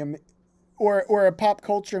museum or a pop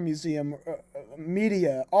culture museum,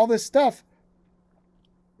 media, all this stuff?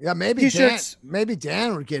 Yeah, maybe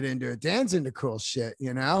Dan would get into it. Dan's into cool shit,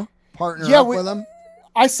 you know? Partner up with him.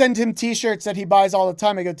 I send him t-shirts that he buys all the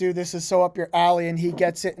time. I go, dude, this is so up your alley. And he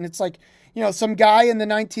gets it. And it's like, you know, some guy in the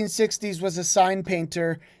 1960s was a sign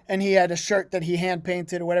painter and he had a shirt that he hand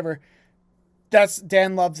painted or whatever.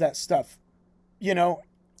 Dan loves that stuff. You know,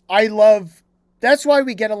 that's why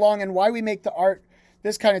we get along and why we make the art.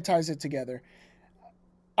 This kind of ties it together.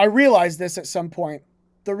 I realized this at some point.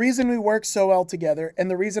 The reason we work so well together and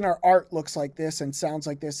the reason our art looks like this and sounds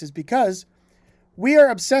like this is because we are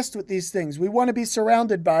obsessed with these things. We want to be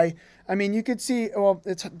surrounded by, I mean, you could see, well,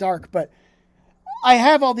 it's dark, but I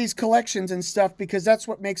have all these collections and stuff because that's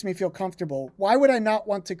what makes me feel comfortable. Why would I not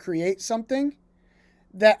want to create something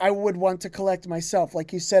that I would want to collect myself?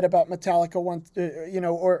 Like you said about Metallica,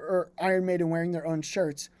 or Iron Maiden wearing their own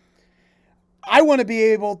shirts. I want to be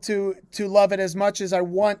able to love it as much as I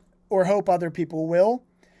want or hope other people will.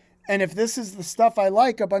 And if this is the stuff I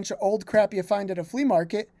like, a bunch of old crap you find at a flea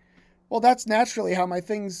market, well, that's naturally how my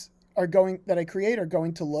things that I create are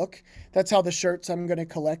going to look. That's how the shirts I'm going to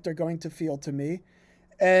collect are going to feel to me.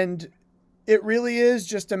 And it really is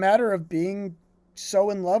just a matter of being so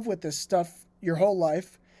in love with this stuff your whole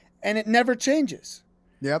life, and it never changes.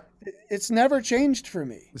 Yep. It's never changed for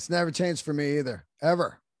me. It's never changed for me either.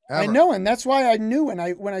 Ever. I know. And that's why I knew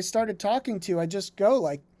when I started talking to you, I just go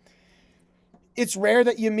like, it's rare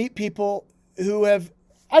that you meet people who I've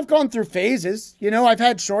gone through phases, you know, I've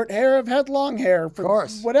had short hair, I've had long hair, for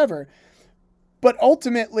whatever. But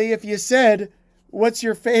ultimately, if you said, what's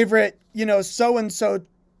your favorite, you know, so-and-so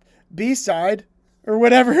B-side or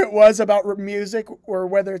whatever it was about music or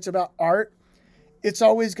whether it's about art, it's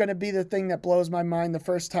always going to be the thing that blows my mind the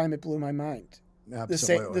first time it blew my mind.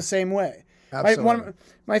 Absolutely. The same way. Absolutely.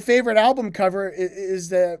 My favorite album cover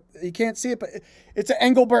is you can't see it, but it's an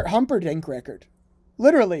Engelbert Humperdinck record.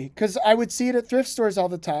 Literally, because I would see it at thrift stores all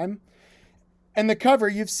the time. And the cover,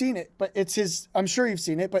 you've seen it, but I'm sure you've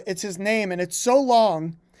seen it, but it's his name, and it's so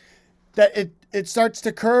long that it starts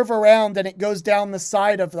to curve around and it goes down the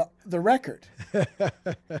side of the record.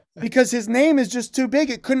 Because his name is just too big.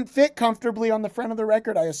 It couldn't fit comfortably on the front of the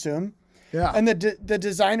record, I assume. Yeah. And the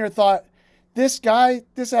designer thought, this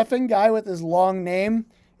effing guy with his long name,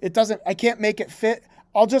 I can't make it fit.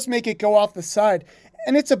 I'll just make it go off the side.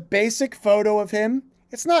 And it's a basic photo of him.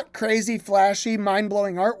 It's not crazy, flashy,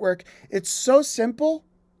 mind-blowing artwork. It's so simple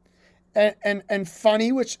and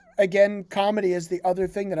funny, which, again, comedy is the other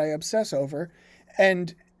thing that I obsess over.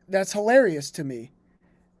 And that's hilarious to me.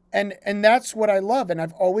 And that's what I love. And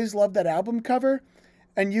I've always loved that album cover.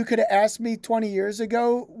 And you could have asked me 20 years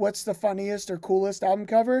ago, what's the funniest or coolest album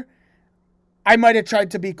cover? I might have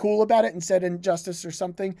tried to be cool about it and said Injustice or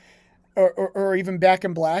something, or even Back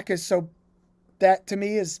in Black is so, that to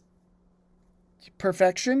me is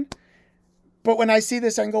perfection. But when I see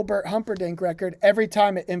this Engelbert Humperdinck record, every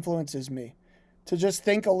time it influences me to just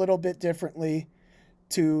think a little bit differently,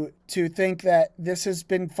 to think that this has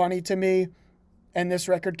been funny to me. And this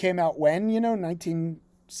record came out when,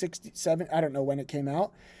 1967. I don't know when it came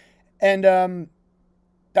out. And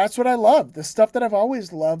that's what I love. The stuff that I've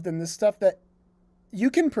always loved, and the stuff that you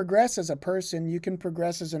can progress as a person, you can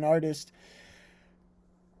progress as an artist.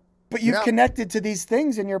 But you've connected to these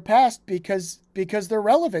things in your past because they're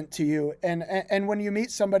relevant to you. And when you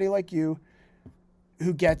meet somebody like you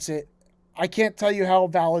who gets it, I can't tell you how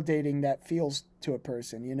validating that feels to a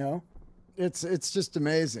person, It's just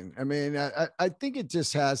amazing. I mean, I think it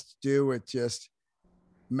just has to do with just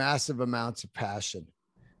massive amounts of passion.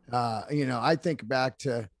 I think back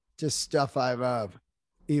to just stuff I've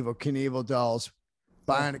Evel Knievel dolls,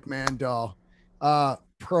 Bionic Man doll,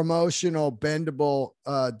 promotional bendable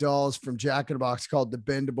dolls from Jack in the Box called the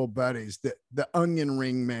Bendable Buddies, the Onion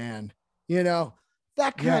Ring Man,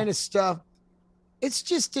 that kind of stuff. It's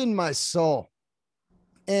just in my soul.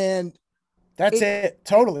 And that's it.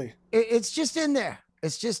 Totally. It's just in there.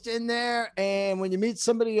 It's just in there. And when you meet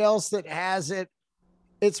somebody else that has it,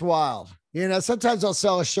 it's wild. Sometimes I'll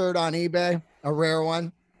sell a shirt on eBay, a rare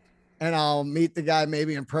one, and I'll meet the guy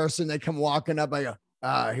maybe in person. They come walking up. I go,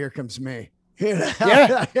 here comes me.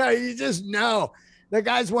 Yeah. You just know the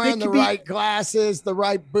guy's wearing the right glasses, the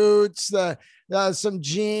right boots, some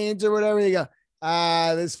jeans or whatever. You go,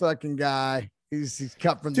 this fucking guy, he's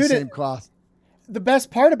cut from the same cloth. The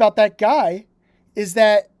best part about that guy is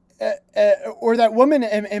that, or that woman,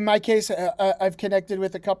 in my case, I've connected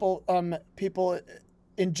with a couple people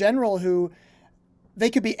in general who they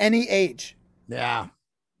could be any age. Yeah.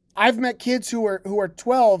 I've met kids who are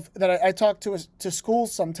 12 that I talk to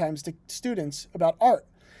schools sometimes, to students about art.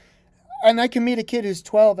 And I can meet a kid who's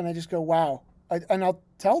 12 and I just go, wow. And I'll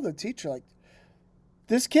tell the teacher, like,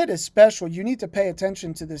 this kid is special. You need to pay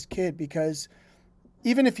attention to this kid because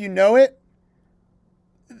even if you know it,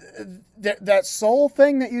 that soul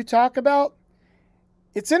thing that you talk about,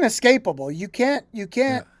 it's inescapable. You can't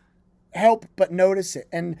help but notice it.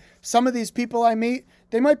 And some of these people I meet,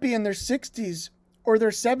 they might be in their 60s or their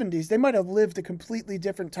 70s. They might have lived a completely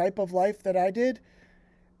different type of life that I did,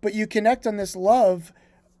 but you connect on this love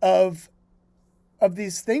of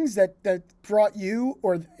these things that brought you,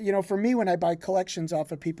 or, for me, when I buy collections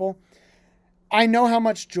off of people, I know how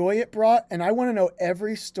much joy it brought, and I want to know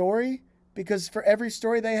every story. Because for every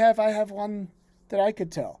story they have, I have one that I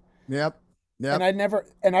could tell. Yep. And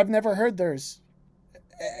I've never heard theirs.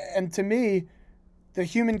 And to me, the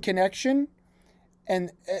human connection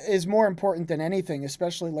is more important than anything,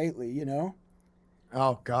 especially lately,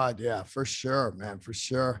 Oh God. Yeah, for sure, man. For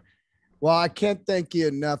sure. Well, I can't thank you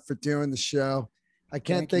enough for doing the show. I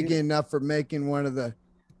can't thank you enough for making one of the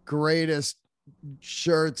greatest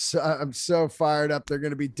shirts. I'm so fired up. They're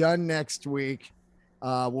going to be done next week.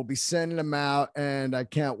 We'll be sending them out, and I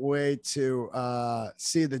can't wait to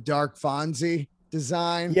see the Dark Fonzie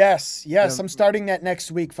design. Yes, I'm starting that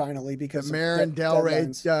next week finally because the Marin Del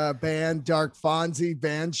Rey band Dark Fonzie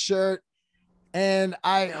band shirt. And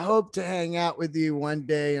I hope to hang out with you one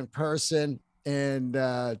day in person and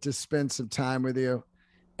just spend some time with you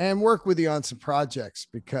and work with you on some projects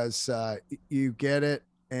because you get it,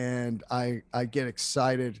 and I get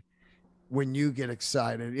excited. When you get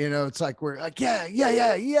excited, it's like we're like, yeah.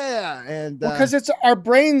 And because it's our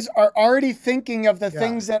brains are already thinking of the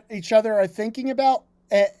things that each other are thinking about.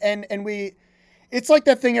 And it's like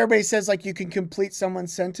that thing everybody says, like you can complete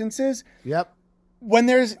someone's sentences. Yep. When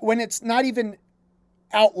it's not even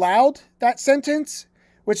out loud, that sentence,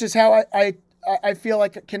 which is how I feel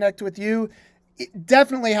like I connect with you.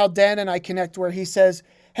 Definitely how Dan and I connect, where he says,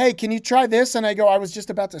 hey, can you try this? And I go, I was just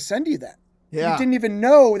about to send you that. Yeah. You didn't even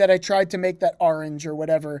know that I tried to make that orange or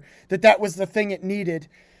whatever, that was the thing it needed.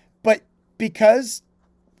 But because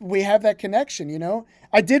we have that connection,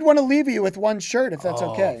 I did want to leave you with one shirt, if that's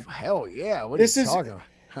okay. Hell yeah. What are you talking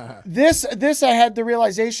about? This I had the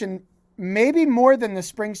realization, maybe more than the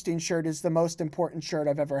Springsteen shirt, is the most important shirt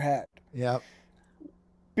I've ever had. Yep.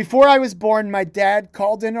 Before I was born, my dad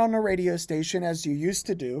called in on a radio station, as you used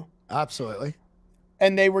to do. Absolutely.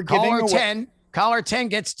 And they were giving away... Caller 10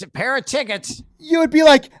 gets a pair of tickets. You would be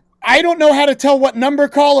like, I don't know how to tell what number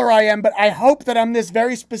caller I am, but I hope that I'm this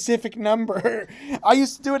very specific number. I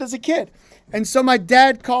used to do it as a kid. And so my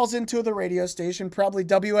dad calls into the radio station, probably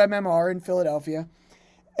WMMR in Philadelphia,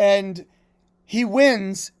 and he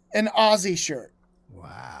wins an Ozzy shirt.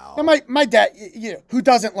 Wow. Now my dad, who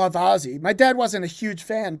doesn't love Ozzy? My dad wasn't a huge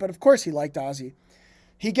fan, but of course he liked Ozzy.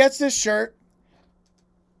 He gets this shirt.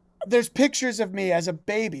 There's pictures of me as a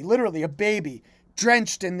baby, literally a baby,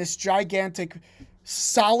 drenched in this gigantic,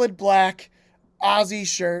 solid black Ozzy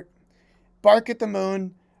shirt. Bark at the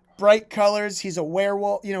Moon, bright colors. He's a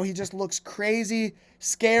werewolf. He just looks crazy,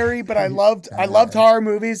 scary, but I loved horror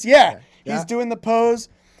movies. Yeah, he's doing the pose.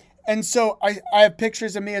 And so I have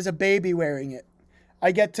pictures of me as a baby wearing it.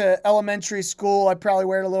 I get to elementary school, I probably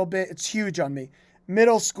wear it a little bit. It's huge on me.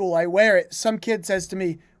 Middle school, I wear it. Some kid says to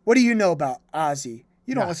me, "What do you know about Ozzy?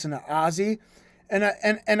 You don't listen to Ozzy."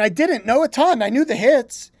 And I didn't know a ton. I knew the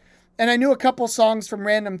hits, and I knew a couple songs from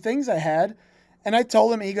random things I had. And I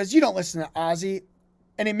told him, he goes, "You don't listen to Ozzy."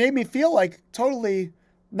 And it made me feel like totally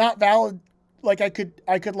not valid, like I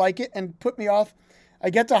could like it, and put me off. I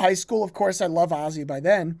get to high school, of course I love Ozzy by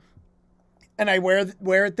then, and I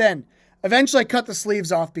wear it then. Eventually I cut the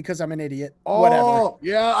sleeves off because I'm an idiot. Oh, whatever.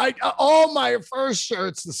 Yeah, all my first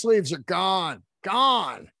shirts, the sleeves are gone.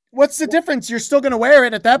 What's the difference? You're still going to wear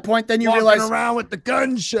it at that point. Then you Walking realize around with the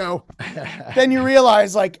gun show. Then you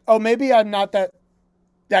realize, like, oh, maybe I'm not that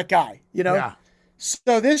guy, Yeah.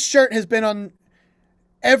 So this shirt has been on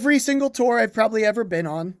every single tour I've probably ever been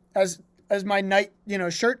on as my night,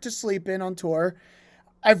 shirt to sleep in on tour.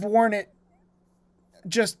 I've worn it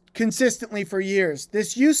just consistently for years.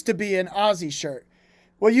 This used to be an Ozzy shirt.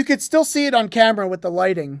 Well, you could still see it on camera with the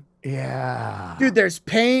lighting. Yeah. Dude, there's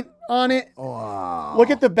paint on it. Wow. Look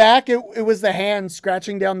at the back. It was the hand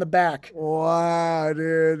scratching down the back. Wow,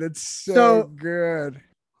 dude. It's so good.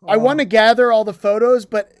 I want to gather all the photos,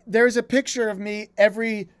 but there's a picture of me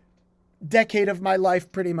every decade of my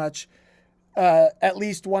life, pretty much. At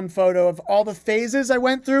least one photo of all the phases I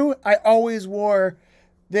went through. I always wore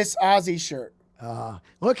this Ozzy shirt.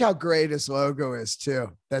 Look how great his logo is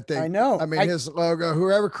too. That thing. I know. I mean, his logo,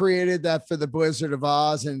 whoever created that for the Blizzard of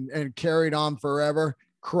Oz and carried on forever,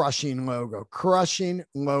 crushing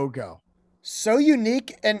logo. So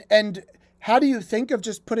unique. And how do you think of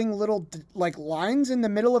just putting little like lines in the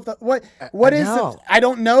middle of the, what is it? I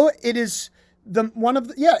don't know. It is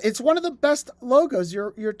it's one of the best logos.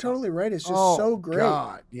 You're totally right. It's just so great.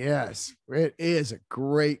 God, yes. It is a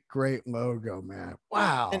great logo, man.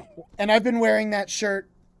 Wow. And I've been wearing that shirt.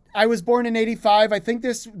 I was born in 85. I think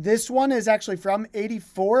this one is actually from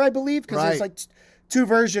 84, I believe, because there's like two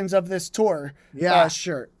versions of this tour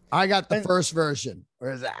shirt. I got the first version.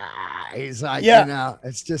 Whereas he's like,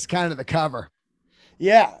 it's just kind of the cover.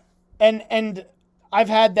 Yeah. And I've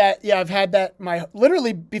had that. Yeah, I've had that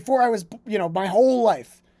literally before I was, my whole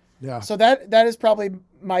life. Yeah. So that is probably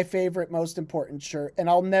my favorite, most important shirt. And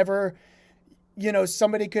I'll never,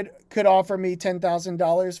 somebody could offer me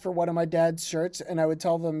 $10,000 for one of my dad's shirts, and I would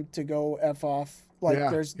tell them to go F off. Like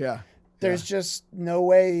there's just no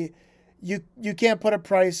way you can't put a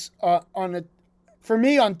price on it. For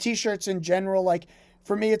me, on t-shirts in general, like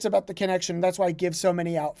for me, it's about the connection. That's why I give so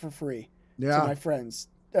many out for free to my friends.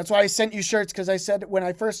 That's why I sent you shirts, because I said when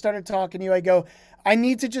I first started talking to you, I go, I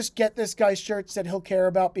need to just get this guy shirts that he'll care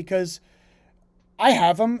about, because I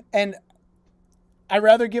have them and I'd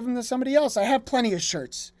rather give them to somebody else. I have plenty of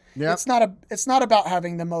shirts. Yep. It's not about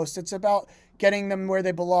having the most. It's about getting them where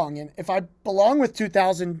they belong. And if I belong with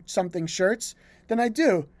 2,000 something shirts, then I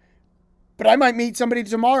do. But I might meet somebody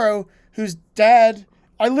tomorrow whose dad,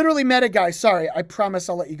 I literally met a guy. Sorry, I promise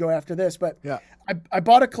I'll let you go after this. But I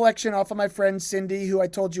bought a collection off of my friend Cindy, who I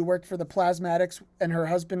told you worked for the Plasmatics, and her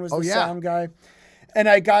husband was the sound guy. And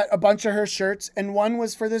I got a bunch of her shirts, and one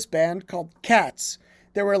was for this band called Cats.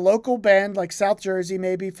 They were a local band, like South Jersey,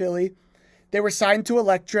 maybe Philly. They were signed to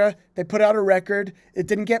Elektra. They put out a record. It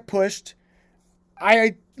didn't get pushed.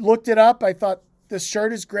 I looked it up. I thought the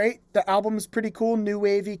shirt is great. The album is pretty cool, new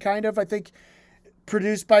wavy kind of. I think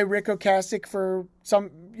produced by Rick Ocasek for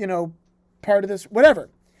some, part of this, whatever.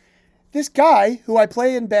 This guy who I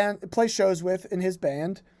play shows with in his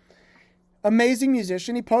band, amazing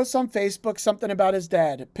musician. He posts on Facebook something about his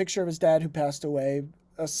dad, a picture of his dad who passed away,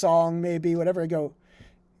 a song maybe, whatever. I go,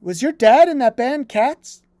 was your dad in that band,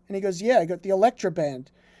 Cats? And he goes, yeah. I go, the Elektra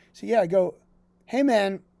band. So yeah, I go, hey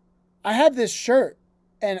man, I have this shirt,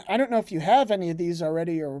 and I don't know if you have any of these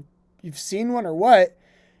already or you've seen one or what.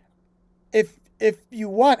 If you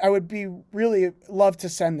want, I would be really love to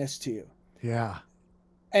send this to you. Yeah.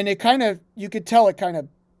 And it kind of, you could tell it kind of,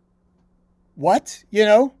 what,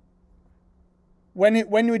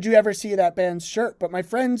 When would you ever see that band's shirt? But my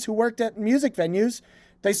friends who worked at music venues,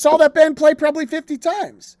 they saw that band play probably 50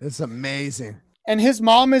 times. It's amazing. And his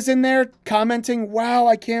mom is in there commenting, wow,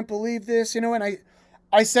 I can't believe this, And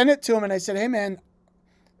I sent it to him and I said, hey man,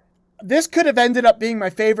 this could have ended up being my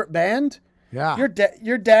favorite band. Yeah.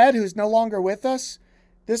 Your dad, who's no longer with us,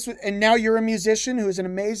 and now you're a musician who is an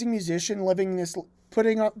amazing musician,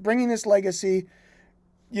 bringing this legacy,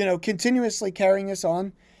 continuously carrying this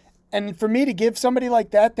on. And for me to give somebody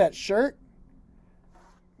like that shirt,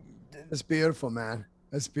 that's beautiful, man.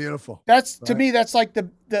 That's beautiful. To me, that's like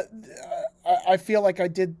I feel like I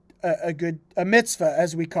did a mitzvah,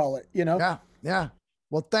 as we call it, Yeah. Yeah.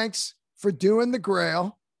 Well, thanks for doing the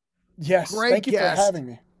Grail. Yes. Great thank you guest. for having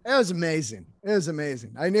me. It was amazing. It was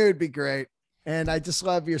amazing. I knew it'd be great. And I just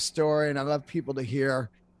love your story, and I love people to hear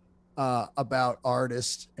about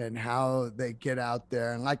artists and how they get out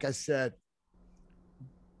there. And like I said,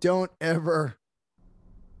 don't ever,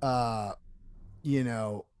 don't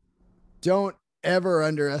ever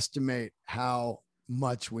underestimate how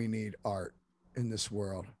much we need art in this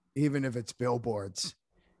world, even if it's billboards.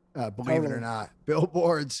 Believe it or not,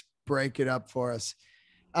 billboards break it up for us.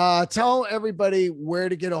 Tell everybody where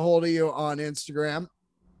to get a hold of you on Instagram.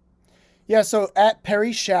 Yeah, so at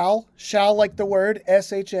Perry Shall like the word,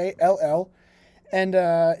 SHALL. And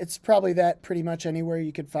it's probably that pretty much anywhere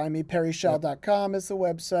you can find me. PerryShall.com is the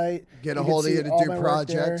website. Get a hold of you to do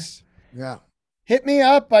projects. Yeah. Hit me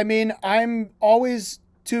up. I mean, I'm always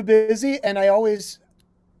too busy, and I always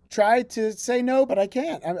try to say no, but I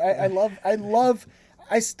can't.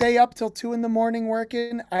 I stay up till 2 a.m.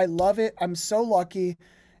 working. I love it. I'm so lucky,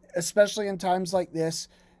 especially in times like this,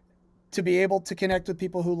 to be able to connect with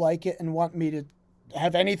people who like it and want me to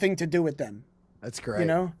have anything to do with them. That's great.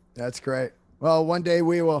 That's great. Well, one day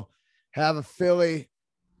we will have a Philly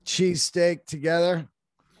cheesesteak together.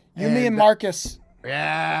 Me and Marcus.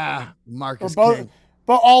 Yeah. Marcus both, King.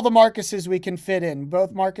 But all the Marcuses we can fit in.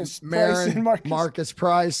 Both Marcus Price and Marcus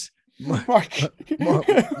Price. Marcus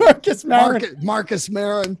Maron. Marcus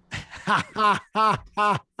Maron.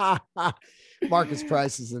 Marcus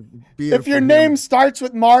Price is a beautiful. If your name starts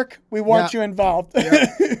with Mark, we want you involved.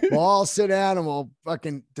 We'll all sit down and we'll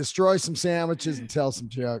fucking destroy some sandwiches and tell some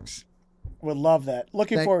jokes. Would love that.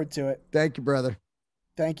 Looking forward to it. Thank you, brother.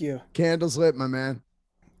 Thank you. Candles lit, my man.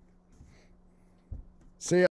 See ya.